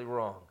mostly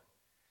wrong.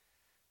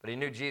 But he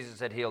knew Jesus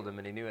had healed him,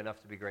 and he knew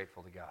enough to be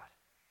grateful to God.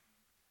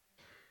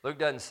 Luke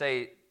doesn't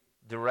say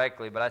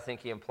directly, but I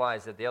think he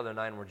implies that the other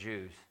 9 were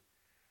Jews.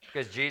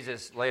 Because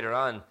Jesus, later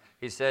on,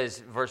 he says,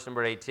 verse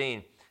number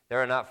 18,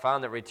 there are not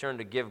found that return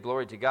to give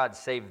glory to God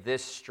save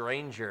this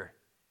stranger.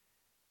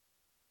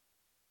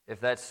 If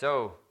that's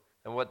so,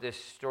 then what this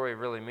story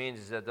really means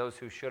is that those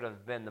who should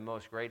have been the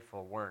most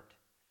grateful weren't.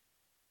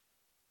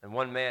 And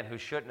one man who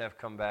shouldn't have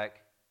come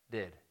back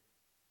did.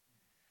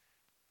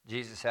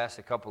 Jesus asked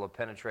a couple of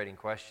penetrating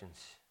questions.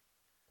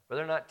 Were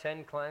there not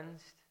 10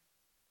 cleansed?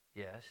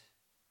 Yes.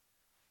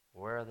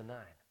 Where are the 9?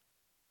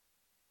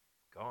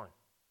 Gone.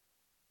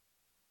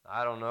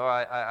 I don't know.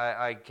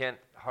 I can't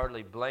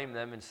hardly blame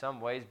them in some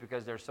ways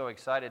because they're so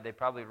excited. They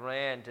probably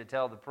ran to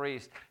tell the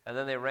priest, and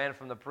then they ran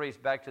from the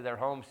priest back to their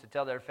homes to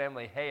tell their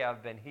family, hey,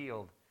 I've been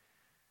healed.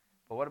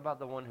 But what about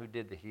the one who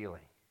did the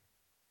healing?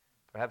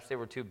 Perhaps they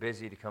were too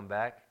busy to come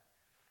back.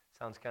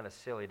 Sounds kind of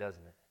silly,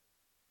 doesn't it?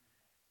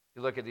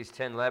 You look at these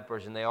 10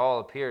 lepers, and they all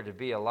appear to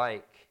be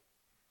alike.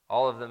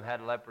 All of them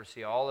had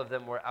leprosy. All of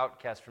them were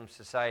outcasts from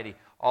society.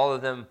 All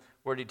of them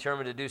were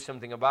determined to do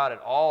something about it.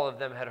 All of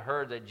them had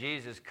heard that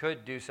Jesus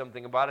could do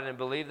something about it and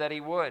believed that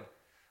he would.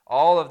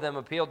 All of them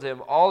appealed to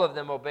him. All of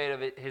them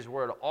obeyed his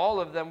word.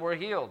 All of them were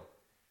healed.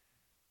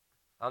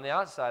 On the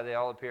outside, they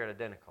all appeared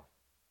identical.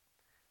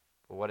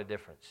 But what a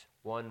difference.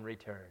 One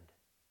returned.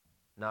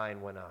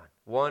 9 went on.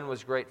 One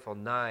was grateful.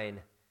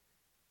 9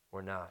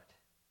 were not.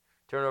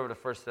 Turn over to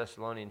 1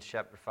 Thessalonians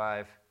chapter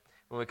 5.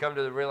 When we come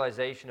to the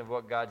realization of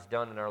what God's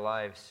done in our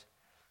lives,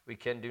 we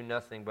can do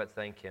nothing but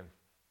thank him.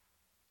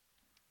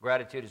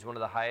 Gratitude is one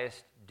of the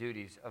highest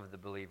duties of the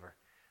believer.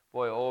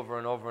 Boy, over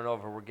and over and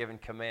over, we're given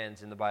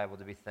commands in the Bible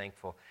to be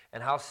thankful.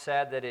 And how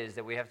sad that is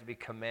that we have to be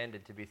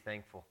commanded to be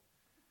thankful.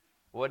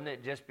 Shouldn't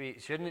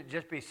it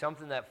just be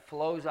something that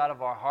flows out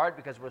of our heart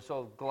because we're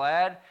so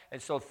glad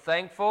and so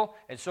thankful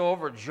and so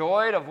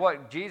overjoyed of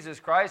what Jesus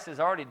Christ has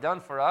already done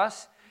for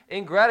us?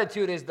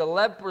 Ingratitude is the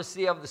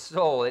leprosy of the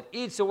soul. It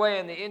eats away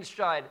in the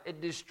inside. It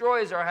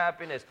destroys our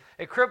happiness.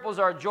 It cripples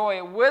our joy.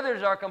 It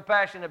withers our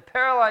compassion. It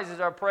paralyzes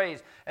our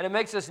praise. And it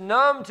makes us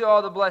numb to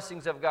all the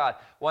blessings of God.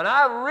 When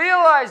I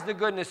realize the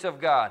goodness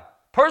of God,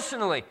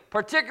 personally,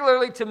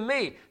 particularly to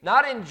me,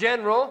 not in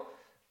general,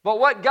 but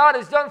what God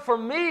has done for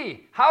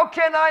me, how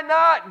can I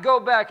not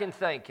go back and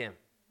thank him?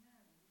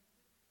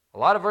 A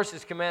lot of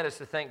verses command us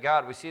to thank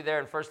God. We see there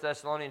in 1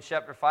 Thessalonians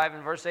chapter 5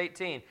 and verse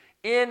 18.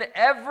 In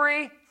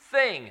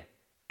everything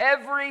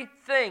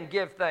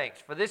give thanks,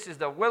 for this is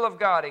the will of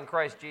God in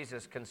Christ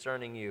Jesus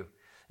concerning you.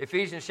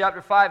 Ephesians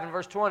chapter 5 and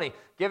verse 20,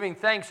 giving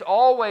thanks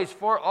always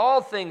for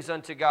all things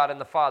unto God and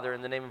the Father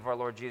in the name of our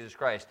Lord Jesus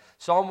Christ.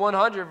 Psalm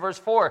 100 verse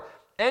 4,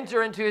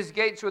 enter into his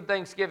gates with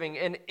thanksgiving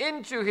and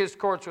into his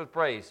courts with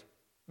praise.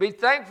 Be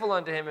thankful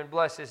unto him and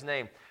bless his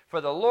name,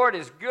 for the Lord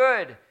is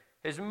good,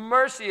 his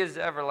mercy is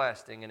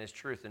everlasting, and his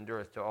truth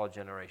endureth to all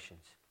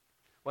generations.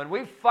 When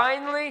we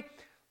finally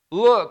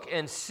look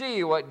and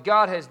see what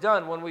God has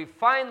done, when we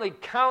finally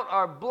count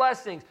our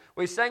blessings,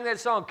 we sang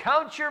that song,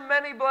 Count Your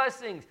Many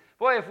Blessings.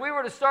 Boy, if we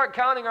were to start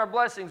counting our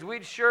blessings,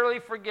 we'd surely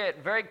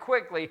forget very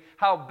quickly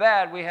how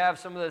bad we have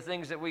some of the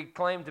things that we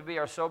claim to be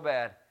are so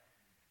bad.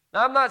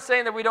 Now, I'm not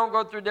saying that we don't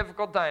go through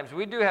difficult times.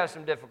 We do have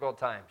some difficult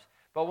times.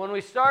 But when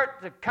we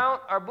start to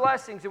count our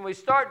blessings and we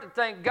start to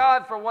thank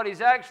God for what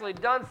he's actually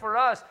done for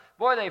us,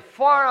 boy, they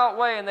far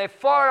outweigh and they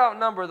far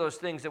outnumber those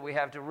things that we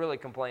have to really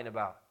complain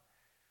about.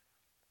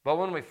 But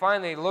when we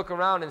finally look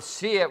around and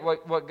see it,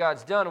 what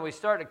God's done, and we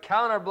start to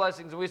count our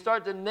blessings, and we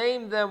start to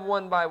name them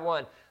one by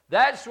one,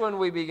 that's when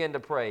we begin to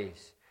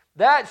praise.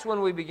 That's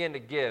when we begin to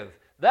give.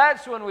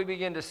 That's when we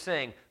begin to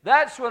sing.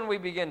 That's when we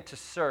begin to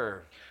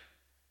serve.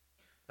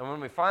 And when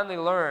we finally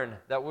learn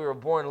that we were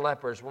born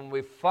lepers, when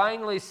we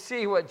finally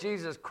see what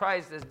Jesus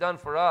Christ has done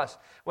for us,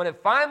 when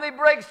it finally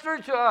breaks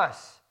through to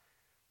us,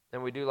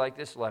 then we do like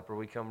this leper.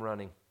 We come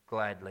running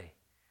gladly.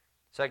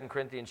 2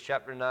 Corinthians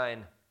chapter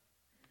 9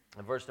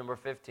 and verse number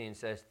 15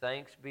 says,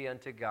 thanks be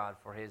unto God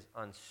for his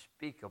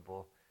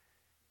unspeakable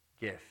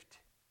gift.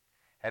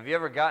 Have you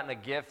ever gotten a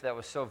gift that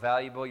was so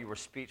valuable you were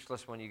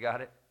speechless when you got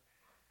it?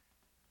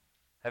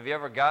 Have you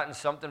ever gotten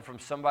something from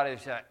somebody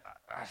that said,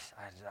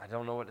 I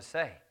don't know what to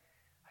say.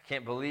 I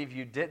can't believe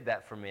you did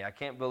that for me. I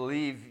can't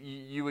believe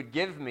you would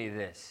give me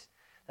this.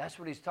 That's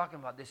what he's talking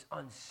about, this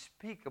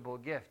unspeakable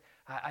gift.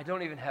 I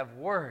don't even have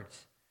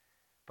words.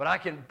 But I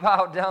can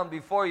bow down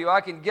before you.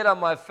 I can get on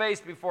my face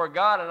before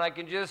God and I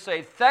can just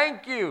say,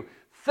 thank you,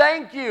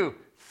 thank you,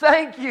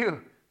 thank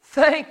you,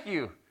 thank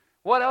you.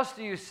 What else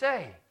do you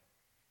say?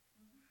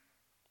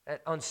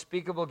 That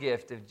unspeakable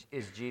gift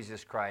is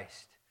Jesus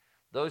Christ.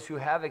 Those who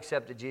have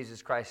accepted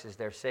Jesus Christ as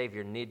their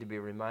Savior need to be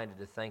reminded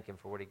to thank him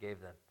for what he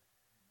gave them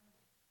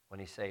when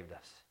he saved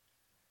us.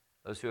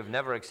 Those who have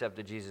never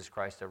accepted Jesus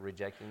Christ are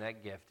rejecting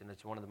that gift, and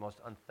it's one of the most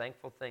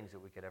unthankful things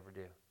that we could ever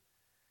do.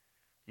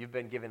 You've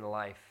been given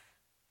life.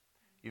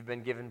 You've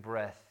been given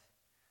breath.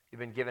 You've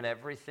been given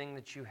everything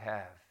that you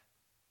have.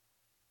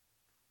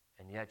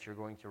 And yet you're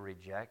going to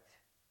reject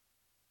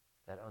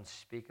that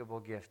unspeakable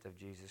gift of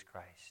Jesus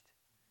Christ.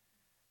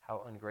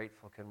 How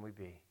ungrateful can we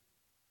be?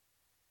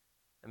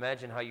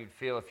 Imagine how you'd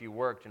feel if you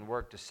worked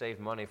to save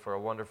money for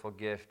a wonderful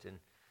gift and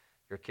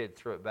your kid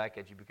threw it back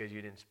at you because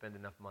you didn't spend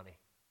enough money.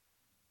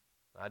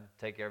 I'd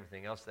take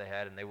everything else they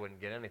had and they wouldn't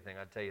get anything.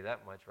 I'd tell you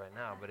that much right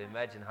now. But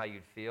imagine how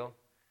you'd feel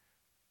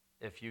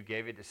if you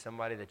gave it to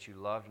somebody that you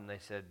loved and they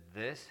said,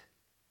 this?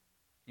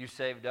 You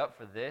saved up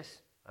for this?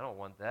 I don't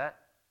want that.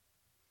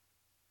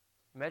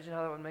 Imagine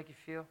how that would make you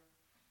feel.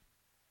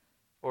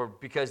 Or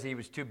because he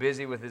was too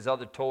busy with his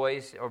other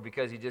toys, or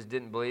because he just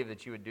didn't believe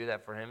that you would do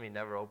that for him, he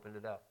never opened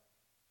it up.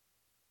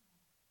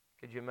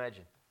 Could you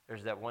imagine?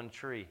 There's that one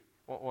tree,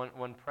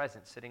 one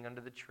present sitting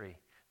under the tree.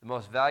 The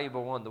most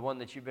valuable one, the one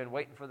that you've been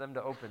waiting for them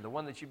to open, the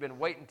one that you've been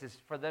waiting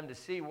for them to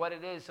see what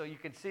it is so you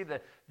can see the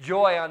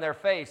joy on their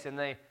face, and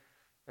they,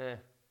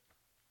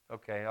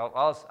 okay,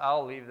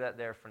 I'll leave that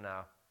there for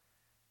now.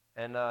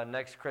 And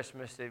next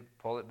Christmas, they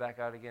pull it back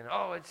out again.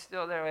 Oh, it's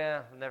still there.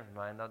 Yeah, never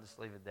mind. I'll just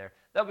leave it there.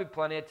 There'll be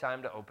plenty of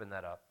time to open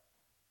that up.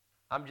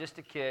 I'm just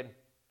a kid.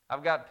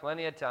 I've got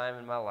plenty of time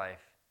in my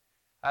life.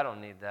 I don't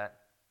need that.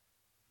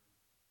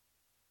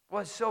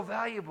 Well, it's so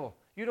valuable.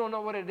 You don't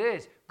know what it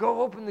is.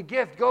 Go open the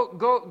gift.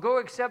 Go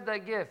accept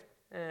that gift.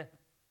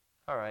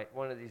 All right,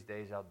 one of these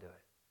days I'll do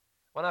it.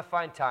 When I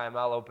find time,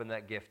 I'll open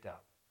that gift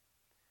up.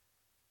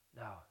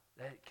 No,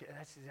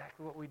 that's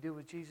exactly what we do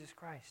with Jesus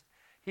Christ.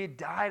 He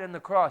died on the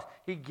cross.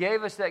 He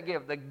gave us that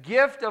gift. The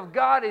gift of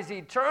God is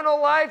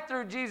eternal life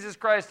through Jesus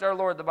Christ our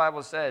Lord, the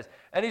Bible says.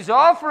 And He's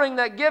offering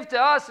that gift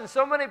to us, and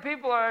so many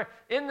people are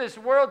in this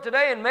world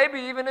today, and maybe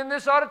even in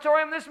this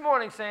auditorium this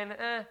morning, saying,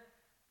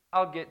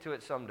 I'll get to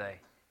it someday.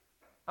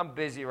 I'm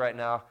busy right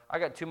now. I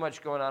got too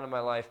much going on in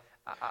my life.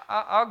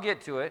 I'll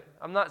get to it.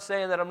 I'm not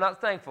saying that I'm not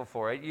thankful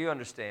for it. You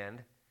understand.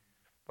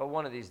 But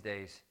one of these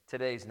days,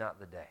 today's not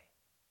the day.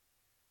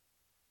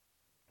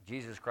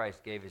 Jesus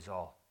Christ gave His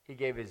all. He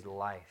gave His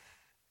life.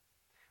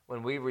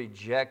 When we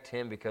reject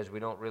Him because we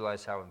don't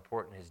realize how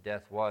important His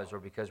death was, or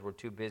because we're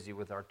too busy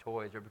with our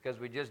toys, or because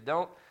we just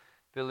don't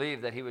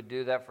believe that He would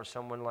do that for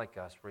someone like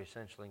us, we're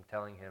essentially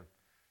telling Him,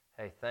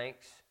 hey,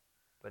 thanks,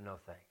 but no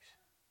thanks.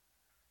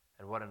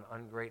 And what an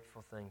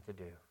ungrateful thing to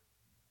do.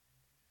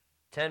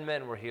 10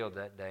 men were healed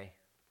that day,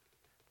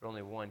 but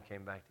only one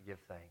came back to give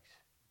thanks.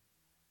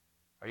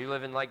 Are you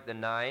living like the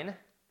 9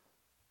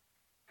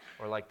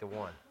 or like the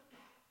 1?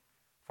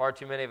 Far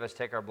too many of us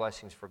take our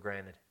blessings for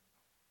granted.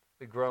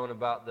 We groan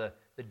about the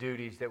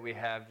duties that we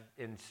have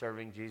in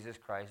serving Jesus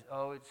Christ.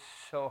 Oh, it's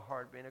so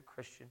hard being a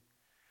Christian.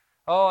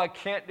 Oh, I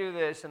can't do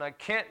this, and I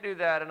can't do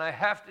that, and I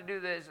have to do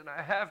this, and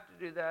I have to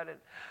do that, and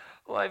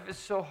life is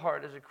so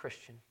hard as a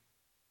Christian.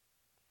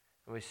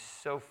 And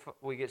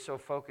we get so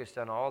focused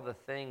on all the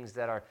things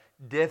that are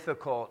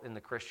difficult in the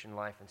Christian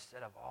life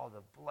instead of all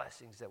the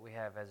blessings that we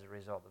have as a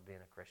result of being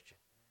a Christian.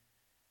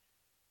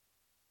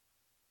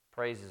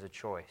 Praise is a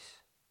choice.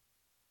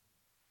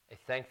 A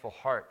thankful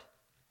heart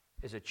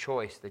is a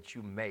choice that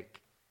you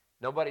make.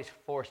 Nobody's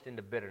forced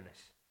into bitterness.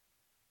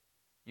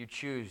 You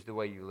choose the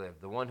way you live.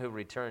 The one who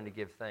returned to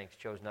give thanks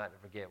chose not to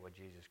forget what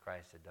Jesus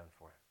Christ had done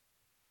for him.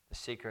 The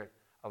secret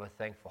of a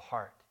thankful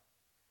heart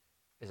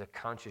is a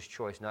conscious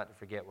choice not to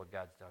forget what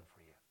God's done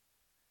for you.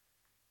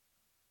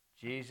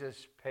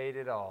 Jesus paid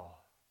it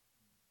all.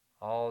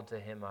 All to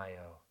Him I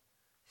owe.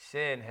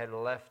 Sin had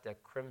left a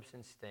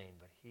crimson stain,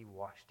 but He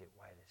washed it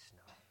white as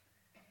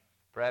snow.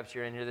 Perhaps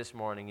you're in here this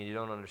morning and you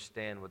don't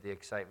understand what the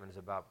excitement is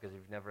about because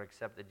you've never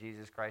accepted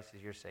Jesus Christ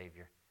as your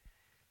Savior.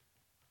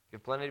 You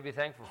have plenty to be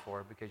thankful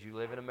for because you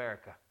live in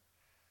America,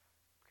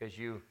 because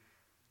you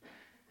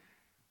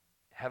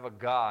have a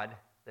God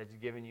that's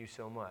given you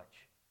so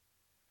much.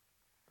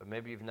 But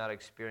maybe you've not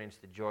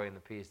experienced the joy and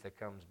the peace that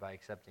comes by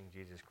accepting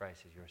Jesus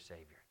Christ as your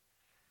Savior.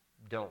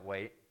 Don't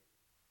wait.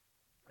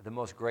 The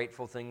most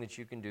grateful thing that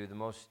you can do, the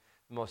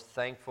most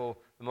thankful,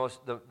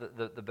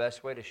 the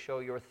best way to show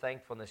your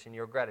thankfulness and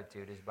your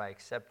gratitude is by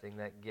accepting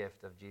that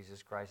gift of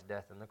Jesus Christ's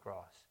death on the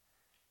cross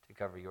to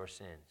cover your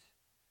sins.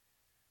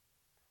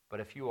 But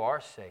if you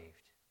are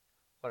saved,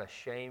 what a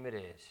shame it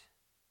is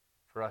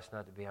for us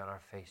not to be on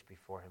our face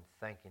before Him,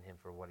 thanking Him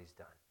for what He's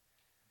done.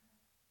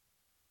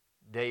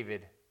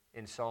 David,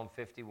 in Psalm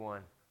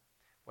 51,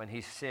 when he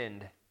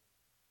sinned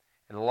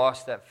and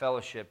lost that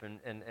fellowship,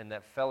 and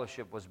that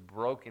fellowship was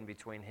broken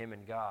between him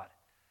and God.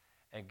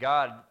 And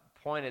God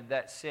pointed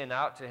that sin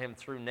out to him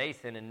through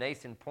Nathan, and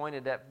Nathan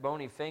pointed that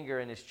bony finger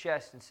in his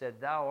chest and said,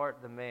 "Thou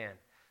art the man.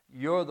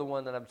 You're the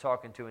one that I'm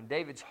talking to." And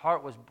David's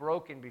heart was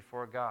broken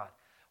before God.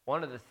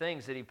 One of the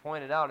things that he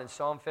pointed out in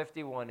Psalm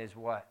 51 is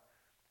what?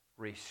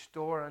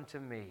 Restore unto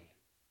me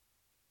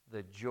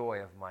the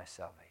joy of my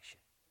salvation.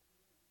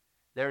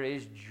 There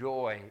is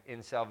joy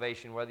in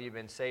salvation, whether you've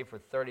been saved for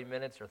 30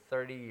 minutes or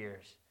 30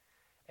 years.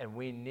 And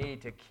we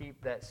need to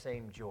keep that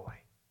same joy.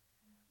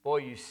 Boy,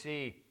 you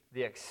see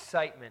the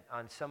excitement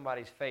on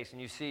somebody's face. And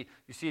you see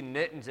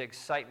Nitin's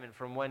excitement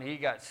from when he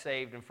got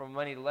saved and from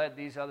when he led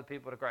these other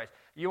people to Christ.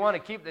 You want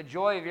to keep the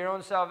joy of your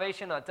own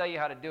salvation? I'll tell you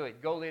how to do it.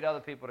 Go lead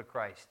other people to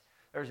Christ.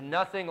 There's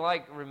nothing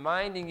like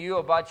reminding you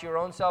about your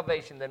own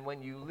salvation than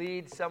when you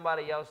lead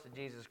somebody else to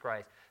Jesus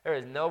Christ. There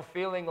is no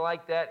feeling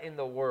like that in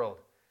the world.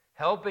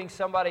 Helping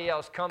somebody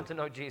else come to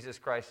know Jesus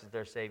Christ as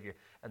their Savior.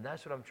 And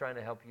that's what I'm trying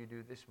to help you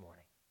do this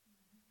morning.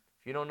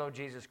 If you don't know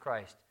Jesus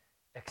Christ,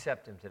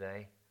 accept Him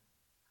today.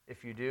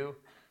 If you do,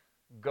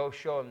 go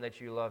show Him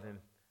that you love Him.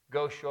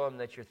 Go show Him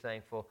that you're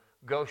thankful.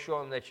 Go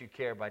show Him that you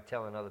care by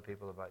telling other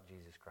people about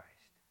Jesus Christ.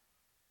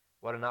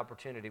 What an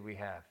opportunity we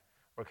have.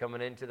 We're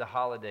coming into the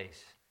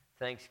holidays,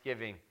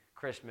 Thanksgiving,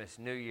 Christmas,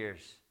 New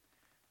Year's.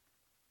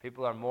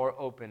 People are more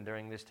open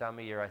during this time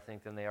of year, I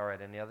think, than they are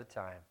at any other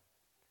time.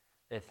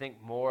 They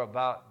think more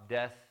about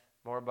death,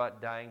 more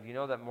about dying. Do you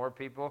know that more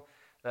people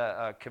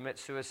commit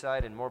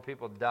suicide and more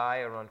people die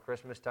around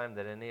Christmas time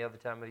than any other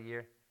time of the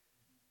year?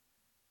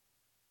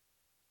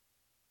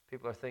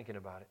 People are thinking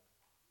about it,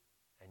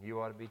 and you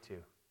ought to be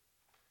too.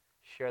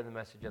 Share the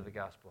message of the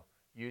gospel.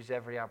 Use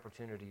every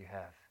opportunity you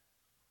have.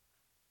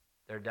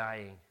 They're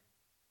dying,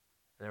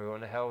 and they're going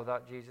to hell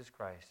without Jesus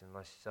Christ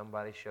unless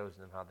somebody shows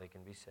them how they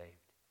can be saved.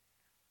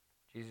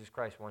 Jesus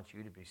Christ wants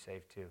you to be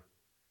saved too,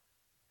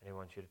 and he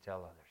wants you to tell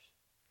others.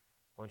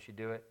 Once you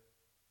do it,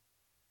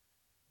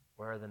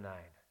 where are the 9?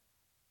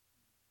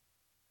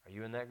 Are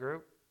you in that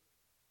group?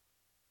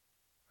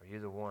 Or are you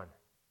the one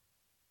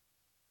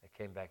that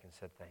came back and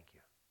said thank you?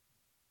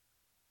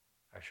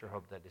 I sure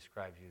hope that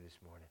describes you this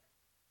morning.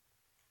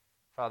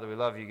 Father, we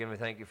love you. Again, we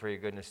thank you for your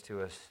goodness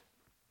to us.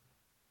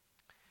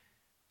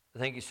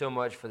 Thank you so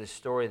much for the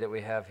story that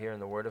we have here in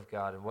the Word of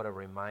God, and what a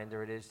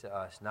reminder it is to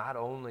us, not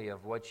only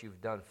of what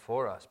you've done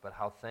for us, but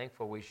how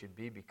thankful we should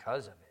be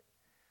because of it.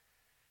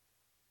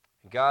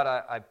 And God,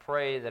 I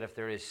pray that if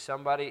there is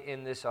somebody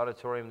in this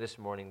auditorium this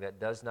morning that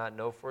does not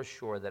know for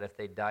sure that if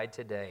they died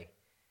today,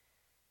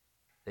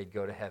 they'd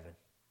go to heaven.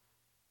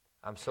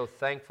 I'm so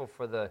thankful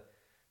for the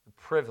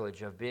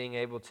privilege of being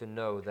able to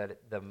know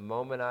that the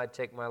moment I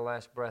take my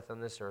last breath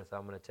on this earth,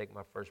 I'm going to take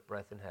my first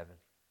breath in heaven.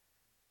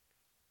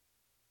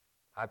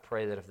 I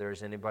pray that if there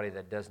is anybody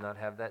that does not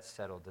have that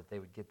settled, that they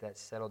would get that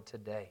settled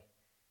today.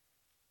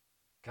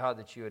 God,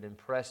 that you would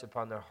impress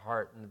upon their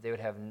heart, and that they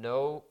would have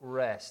no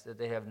rest, that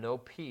they have no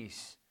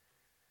peace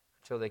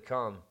until they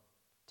come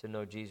to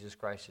know Jesus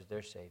Christ as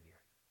their Savior.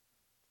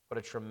 What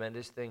a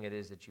tremendous thing it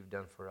is that you've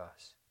done for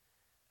us.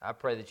 I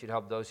pray that you'd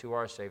help those who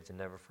are saved to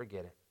never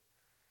forget it.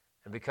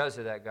 And because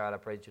of that, God, I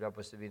pray that you'd help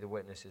us to be the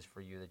witnesses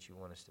for you that you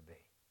want us to be.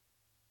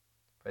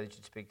 Pray that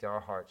you'd speak to our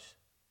hearts.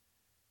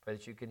 Pray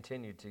that you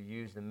continue to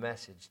use the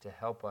message to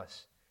help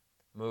us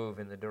move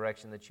in the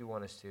direction that you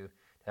want us to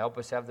help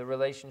us have the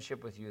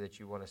relationship with you that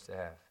you want us to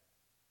have.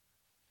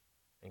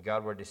 And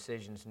God, where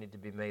decisions need to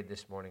be made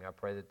this morning, I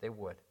pray that they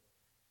would.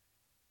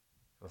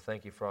 Well,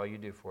 thank you for all you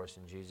do for us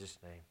in Jesus'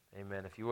 name. Amen. If you would.